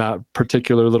going in that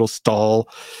particular little stall.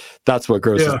 That's what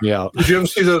grosses me out. Did you ever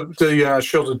see the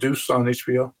show The Deuce on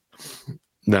HBO?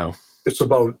 No. It's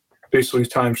about basically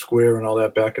Times Square and all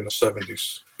that back in the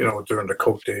 70s, during the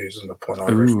Coke days and the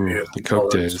pornography. The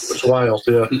Coke days. It's wild,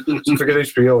 yeah. So forget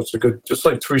HBO. It's just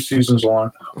like 3 seasons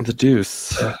long. The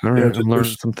Deuce. All right, I'm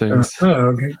learning some things.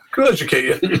 Okay. Could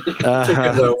educate you.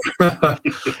 So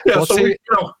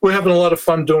we're having a lot of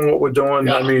fun doing what we're doing.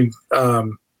 Yeah. I mean,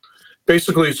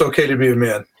 basically, it's okay to be a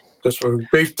man.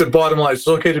 The bottom line, it's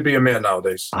okay to be a man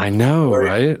nowadays. I know,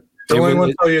 right? Don't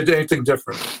anyone tell you anything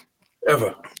different,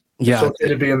 ever. Yeah. It's okay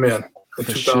to be a man in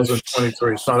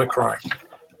 2023. It's not a crime.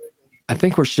 I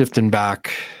think we're shifting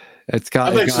back. I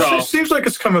think so. It seems like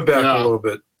it's coming back a little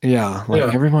bit. Yeah,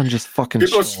 everyone just fucking.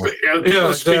 People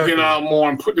speaking out more,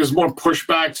 and there's more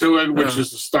pushback to it, which is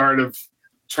the start of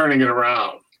turning it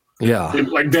around. Yeah,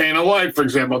 people like Dana White, for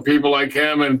example, people like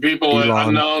him, and people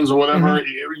unknowns or whatever.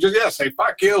 Just say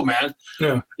fuck you, man.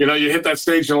 Yeah, you hit that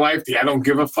stage in life, the I don't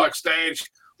give a fuck stage.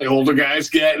 The older guys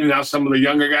get, and now some of the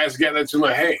younger guys get it.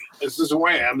 Like, hey, this is who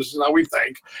I am. This is how we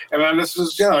think, and then this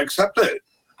is accept it.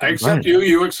 I accept you.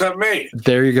 You accept me.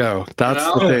 There you go. That's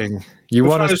the thing. You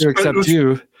want us to accept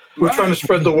you. We're trying to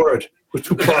spread the word. We're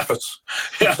two prophets.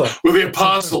 Yeah, we're the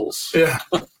apostles. Yeah.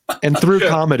 And through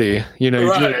comedy, you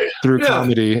know, through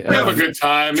comedy. Have a good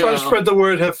time. Try to spread the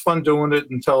word, have fun doing it,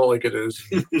 and tell it like it is.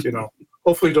 You know,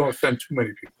 hopefully don't offend too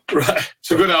many people. Right.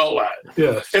 It's a good outlet.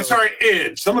 Yeah. So. It's our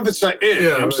id. Some of it's our id. You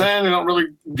know what I'm saying? They don't really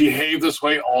behave this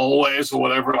way always or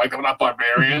whatever. Like, they're not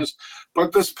barbarians.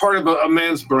 But this part of a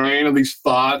man's brain and these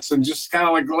thoughts, and just kind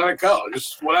of like let it go.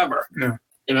 Just whatever. Yeah.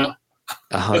 You know?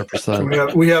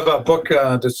 100%. We have a book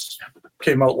that's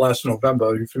came out last November.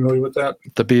 Are you familiar with that?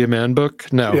 The Be a Man book?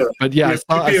 No. Yeah. But yeah,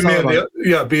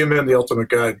 Be a Man, the Ultimate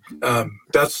Guide.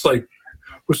 That's like,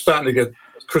 we're starting to get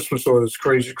Christmas orders,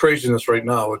 craziness right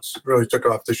now. It's really took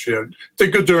off this year.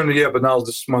 Did good during the year, but now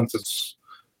this month, it's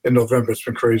in November, it's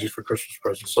been crazy for Christmas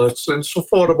presents. So it's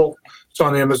affordable. It's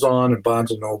on Amazon and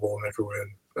Barnes & Noble and everywhere.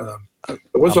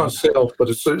 It was on sale, but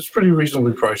it's pretty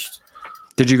reasonably priced.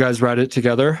 Did you guys write it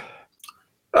together?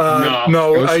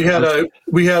 No.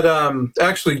 We had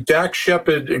actually Dak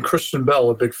Shepard and Kristen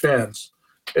Bell are big fans,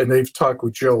 and they've talked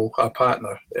with Joe, our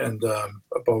partner, and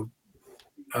about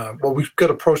we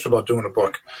got approached about doing a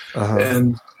book,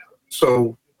 and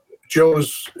so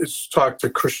Joe's talked to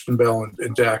Kristen Bell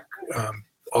and Dak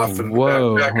often.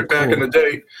 Whoa, back in the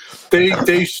day,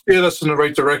 they steered us in the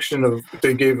right direction.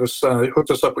 They gave us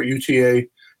hooked us up with UTA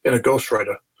and a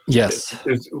ghostwriter. Yes,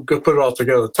 put it all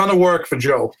together. Ton of work for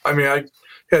Joe. I mean, I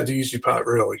had the easy part,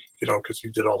 really, you know, because he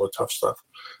did all the tough stuff.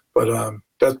 But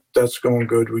that's going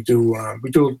good. We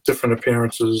do different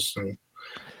appearances and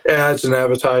ads and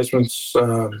advertisements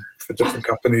for different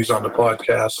companies on the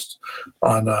podcast,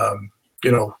 on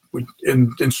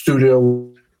in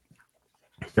studio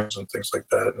and things like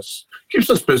that. It keeps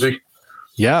us busy.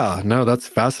 Yeah, no, that's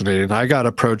fascinating. I got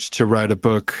approached to write a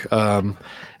book, and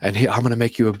I'm going to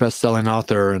make you a best-selling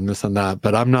author and this and that,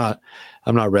 but I'm not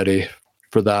ready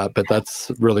for that. But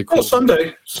that's really cool. Well,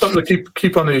 someday, something to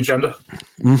keep on the agenda.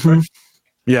 Mm-hmm. Right?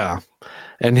 Yeah,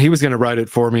 and he was going to write it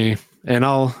for me, and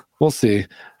we'll see.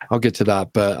 I'll get to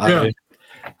that, but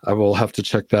I will have to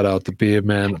check that out. The Be a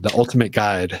Man, the Ultimate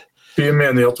Guide. Be a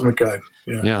Man, the Ultimate Guide.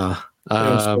 Yeah.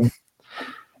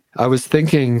 I was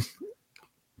thinking,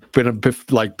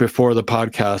 like before the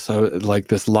podcast, like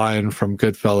this line from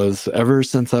Goodfellas. Ever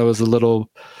since I was a little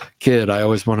kid, I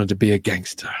always wanted to be a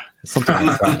gangster, something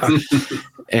like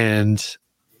that.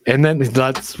 and then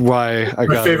that's why I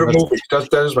got favorite movie.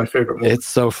 That is my favorite movie. It's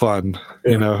so fun,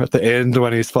 you know. At the end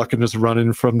when he's fucking just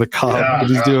running from the cop, and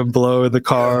he's doing blow in the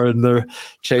car, and they're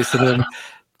chasing him.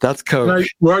 That's Coke.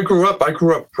 Where I grew up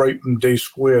right in Day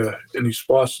Square in East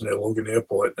Boston at Logan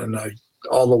Airport, and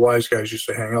all the wise guys used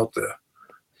to hang out there.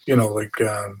 You know, like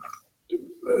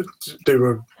they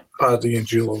were part of the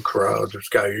Angelo crowd. This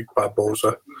guy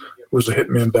Barboza was a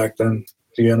hitman back then,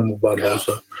 the Animal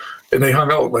Barboza, and they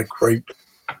hung out like right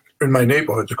in my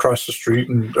neighborhood, across the street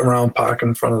and around parking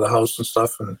in front of the house and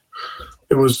stuff. And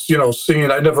it was, you know,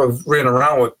 I never ran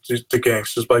around with the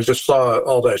gangsters, but I just saw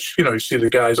all that, you know, you see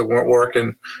the guys that weren't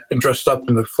working and dressed up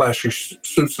in the flashy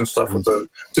suits and stuff with the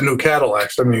new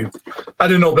Cadillacs. I mean, I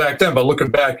didn't know back then, but looking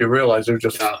back, you realize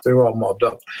they were all mobbed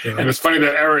up. You know? And it's funny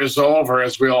that era is over,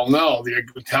 as we all know. The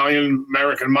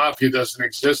Italian-American mafia doesn't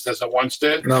exist as it once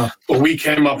did. No. But we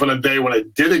came up in a day when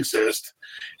it did exist.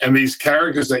 And these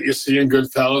characters that you see in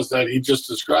Goodfellas that he just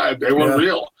described, they were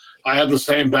real. I had the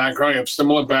same background. I have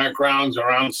similar backgrounds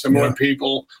around similar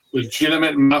people,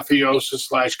 legitimate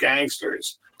mafiosos /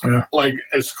 gangsters. Yeah. Like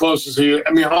as close as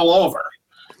all over.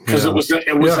 Because it was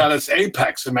at its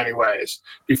apex in many ways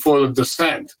before the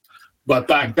descent. But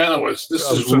back then this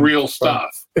is real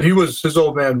stuff. And his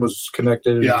old man was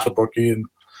connected. He was a bookie, and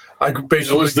I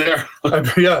basically was there. I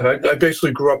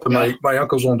basically grew up, and my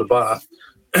uncles owned a bar.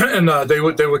 And they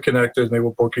were connected, and they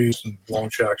were bookies and loan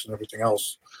sharks and everything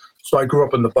else. So I grew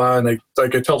up in the bar, and I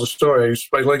tell the story.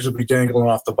 My legs would be dangling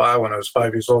off the bar when I was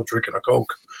 5 years old, drinking a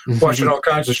Coke, watching all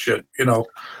kinds of shit. You know,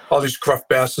 all these gruff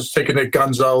bastards taking their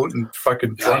guns out and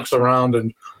fucking drunks around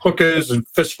and hookers and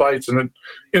fist fights, and then,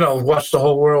 you know, watch the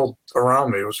whole world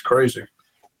around me. It was crazy.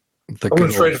 I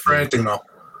wouldn't trade it for anything, though.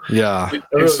 Yeah.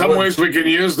 In some ways, we can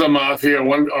use the mafia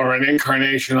or an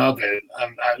incarnation of it.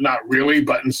 Not really,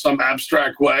 but in some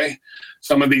abstract way.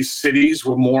 Some of these cities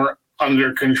were more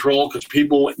under control because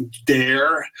people wouldn't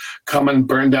dare come and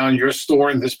burn down your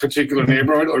store in this particular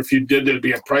neighborhood, or if you did, there'd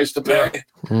be a price to pay.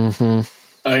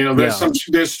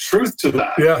 Mm-hmm. There's truth to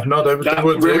that. Yeah, no, that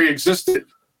really existed.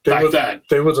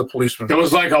 They was a policeman. There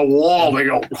was like a wall. They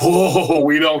go, whoa,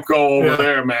 we don't go over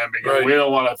there, man, because we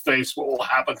don't want to face what will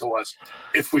happen to us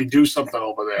if we do something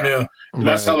over there. Yeah. And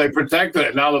that's how they protected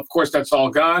it. Now, of course, that's all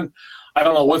gone. I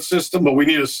don't know what system, but we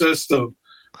need a system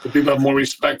so people have more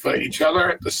respect for each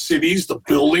other, the cities, the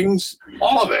buildings,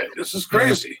 all of it. This is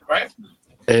crazy, right?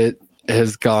 It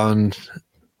has gone.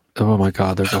 Oh my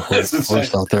God, there's a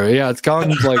horse out there. Yeah, it's gone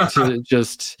like to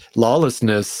just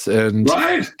lawlessness and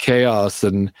chaos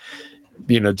and,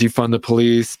 defund the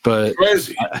police. But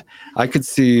I could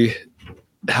see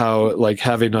how like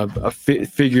having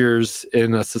figures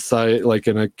in a society, like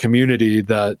in a community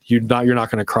that you're not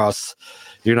going to cross,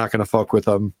 you're not going to fuck with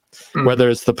them, whether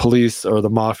it's the police or the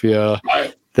mafia.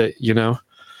 That Yeah.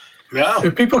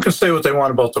 If people can say what they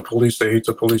want about the police, they hate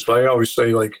the police. But I always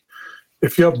say, like,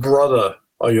 if your brother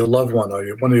or your loved one or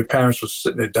one of your parents was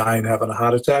sitting there dying, having a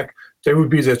heart attack, they would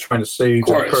be there trying to save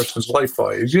that person's life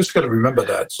for you. You just got to remember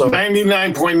that. So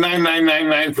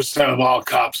 99.9999% of all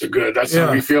cops are good. That's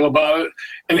how we feel about it.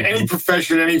 In any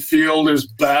profession, any field, there's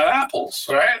bad apples,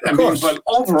 right? Of course. But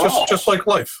overall, just like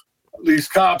life, these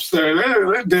cops,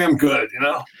 they're damn good,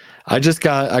 I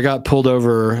got pulled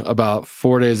over about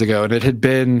 4 days ago, and it had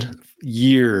been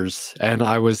years. And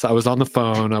I was on the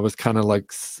phone. I was kind of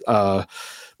like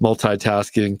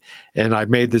multitasking, and I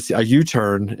made a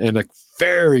U-turn, and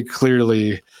very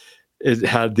clearly it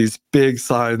had these big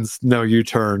signs, no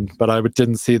U-turn, but I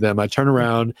didn't see them. I turned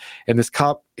around, and this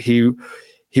cop, he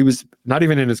was not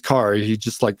even in his car. He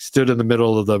just like stood in the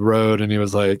middle of the road, and he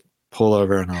was like, pull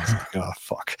over. And I was like, oh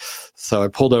fuck. So I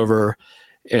pulled over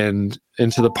and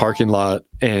into the parking lot,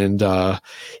 and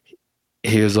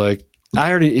he was like,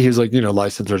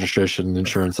 license, registration,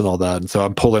 insurance, and all that. And so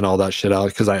I'm pulling all that shit out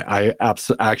because I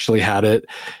actually had it,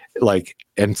 like,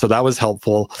 and so that was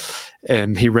helpful.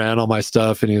 And he ran all my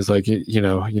stuff, and he was like, you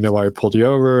know why I pulled you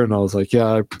over? And I was like, yeah,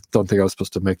 I don't think I was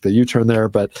supposed to make the U-turn there.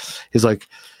 But he's like,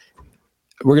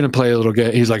 we're going to play a little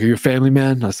game. He's like, are you a family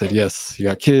man? And I said, yes. You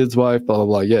got kids, wife, blah, blah,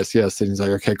 blah. Yes. And he's like,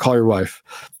 okay, call your wife.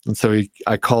 And so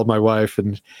I called my wife,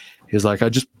 and he's like, I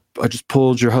just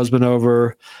pulled your husband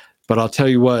over, but I'll tell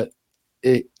you what,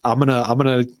 I'm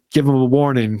gonna give him a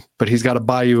warning, but he's got to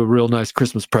buy you a real nice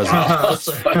Christmas present.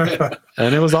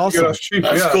 And it was awesome. That's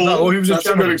cool. No, he was That's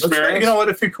a good experience. You know what?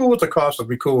 If you're cool with the cops, they'll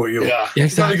be cool with you. Yeah, exactly.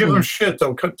 You gotta give them shit.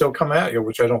 They'll come at you,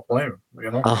 which I don't blame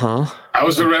them. I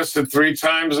was arrested 3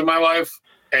 times in my life,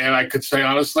 and I could say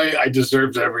honestly, I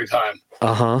deserved it every time.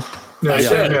 Yeah, I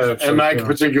did. In my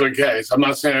particular case, I'm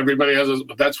not saying everybody has this,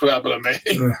 but that's what happened to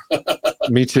me.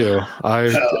 Me too.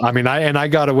 I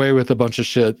got away with a bunch of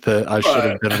shit that I should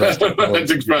have been arrested for.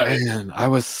 That's right. Man, I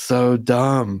was so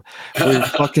dumb.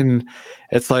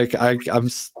 It's like I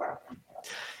don't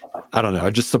know.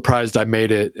 I'm just surprised I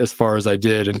made it as far as I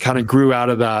did, and kind of grew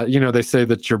out of that. They say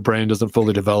that your brain doesn't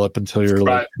fully develop until you're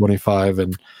like 25,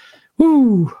 and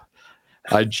woo.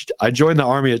 I joined the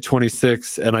Army at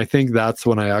 26, and I think that's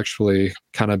when I actually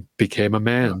kind of became a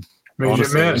man. Made you a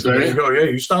man. There you go. Yeah,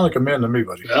 you sound like a man to me,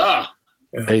 buddy. Yeah.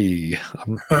 Hey,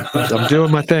 I'm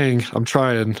doing my thing. I'm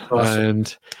trying. Awesome.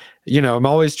 And, I'm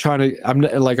always trying to, I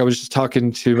was just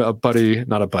talking to a buddy,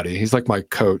 not a buddy. He's like my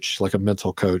coach, like a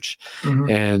mental coach.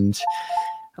 And,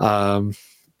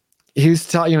 he's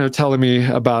telling me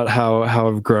about how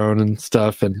I've grown and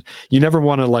stuff. And you never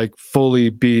want to like fully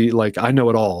be like, I know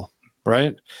it all.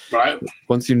 Right.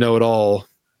 Once you know it all,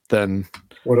 then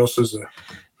what else is there?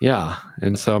 Yeah.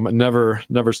 And so I'm never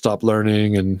stop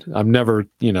learning, and I'm never,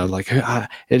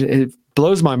 it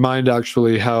blows my mind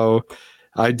actually how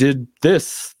I did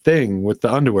this thing with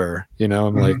the underwear.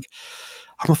 I'm like,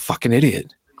 I'm a fucking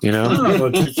idiot. You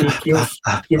could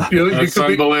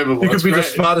unbelievable. You could be the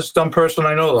smartest dumb person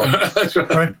I know, though. That's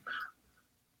right.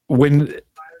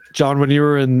 John, when you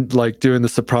were in like doing the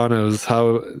Sopranos,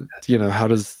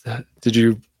 did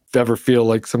you ever feel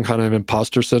like some kind of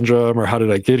imposter syndrome, or how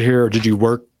did I get here, or did you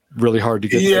work really hard to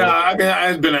get there? Yeah, I mean, I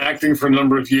had been acting for a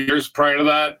number of years prior to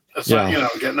that. So,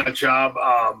 getting that job,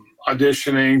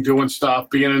 auditioning, doing stuff,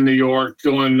 being in New York,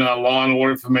 doing Law and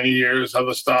Order for many years,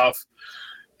 other stuff.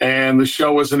 And the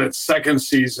show was in its 2nd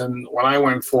season when I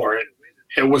went for it.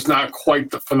 It was not quite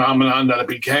the phenomenon that it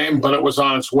became, but it was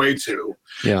on its way to.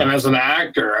 Yeah. And as an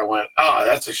actor, I went,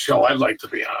 that's a show I'd like to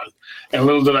be on. And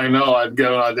little did I know I'd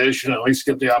get an audition, at least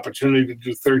get the opportunity to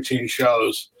do 13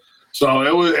 shows. So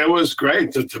it was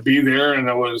great to be there, and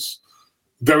it was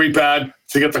very bad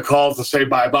to get the call to say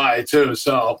bye-bye, too.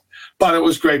 So, but it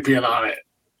was great being on it.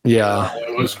 Yeah.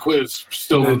 It's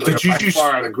still by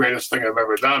far the greatest thing I've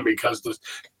ever done, because it's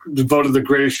voted the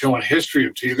greatest show in history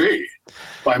of TV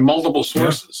by multiple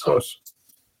sources.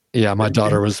 Yeah, my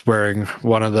daughter was wearing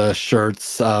one of the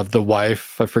shirts of the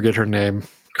wife. I forget her name.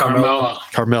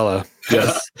 Carmela.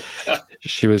 Yes.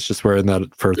 She was just wearing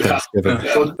that for Thanksgiving.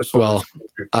 Well,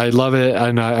 I love it,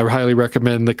 and I highly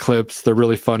recommend the clips. They're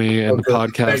really funny, and the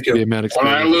podcast can be a mad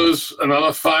experience. When I lose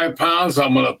another 5 pounds,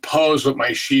 I'm going to pose with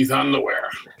my sheath underwear.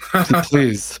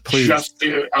 Please. Just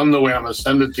the underwear. I'm going to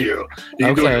send it to you.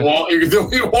 You can do what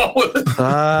you want with it.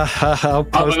 I'll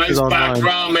post a nice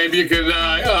background. Maybe you could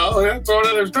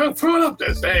throw it up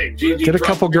there. Hey, Gigi, get a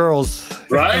couple girls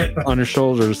on your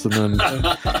shoulders, and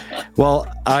then.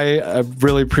 Well, I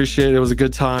really appreciate it. It was a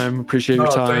good time. Appreciate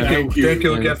your time. Thank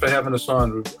you again for having us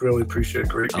on. We really appreciate it.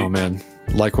 Great. Oh man,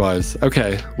 likewise.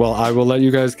 Okay, well, I will let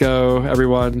you guys go,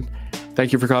 everyone.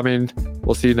 Thank you for coming.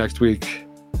 We'll see you next week.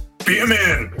 Be a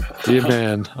man. Be a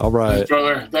man. All right. Thanks,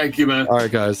 brother. Thank you, man. All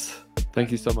right, guys.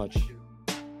 Thank you so much.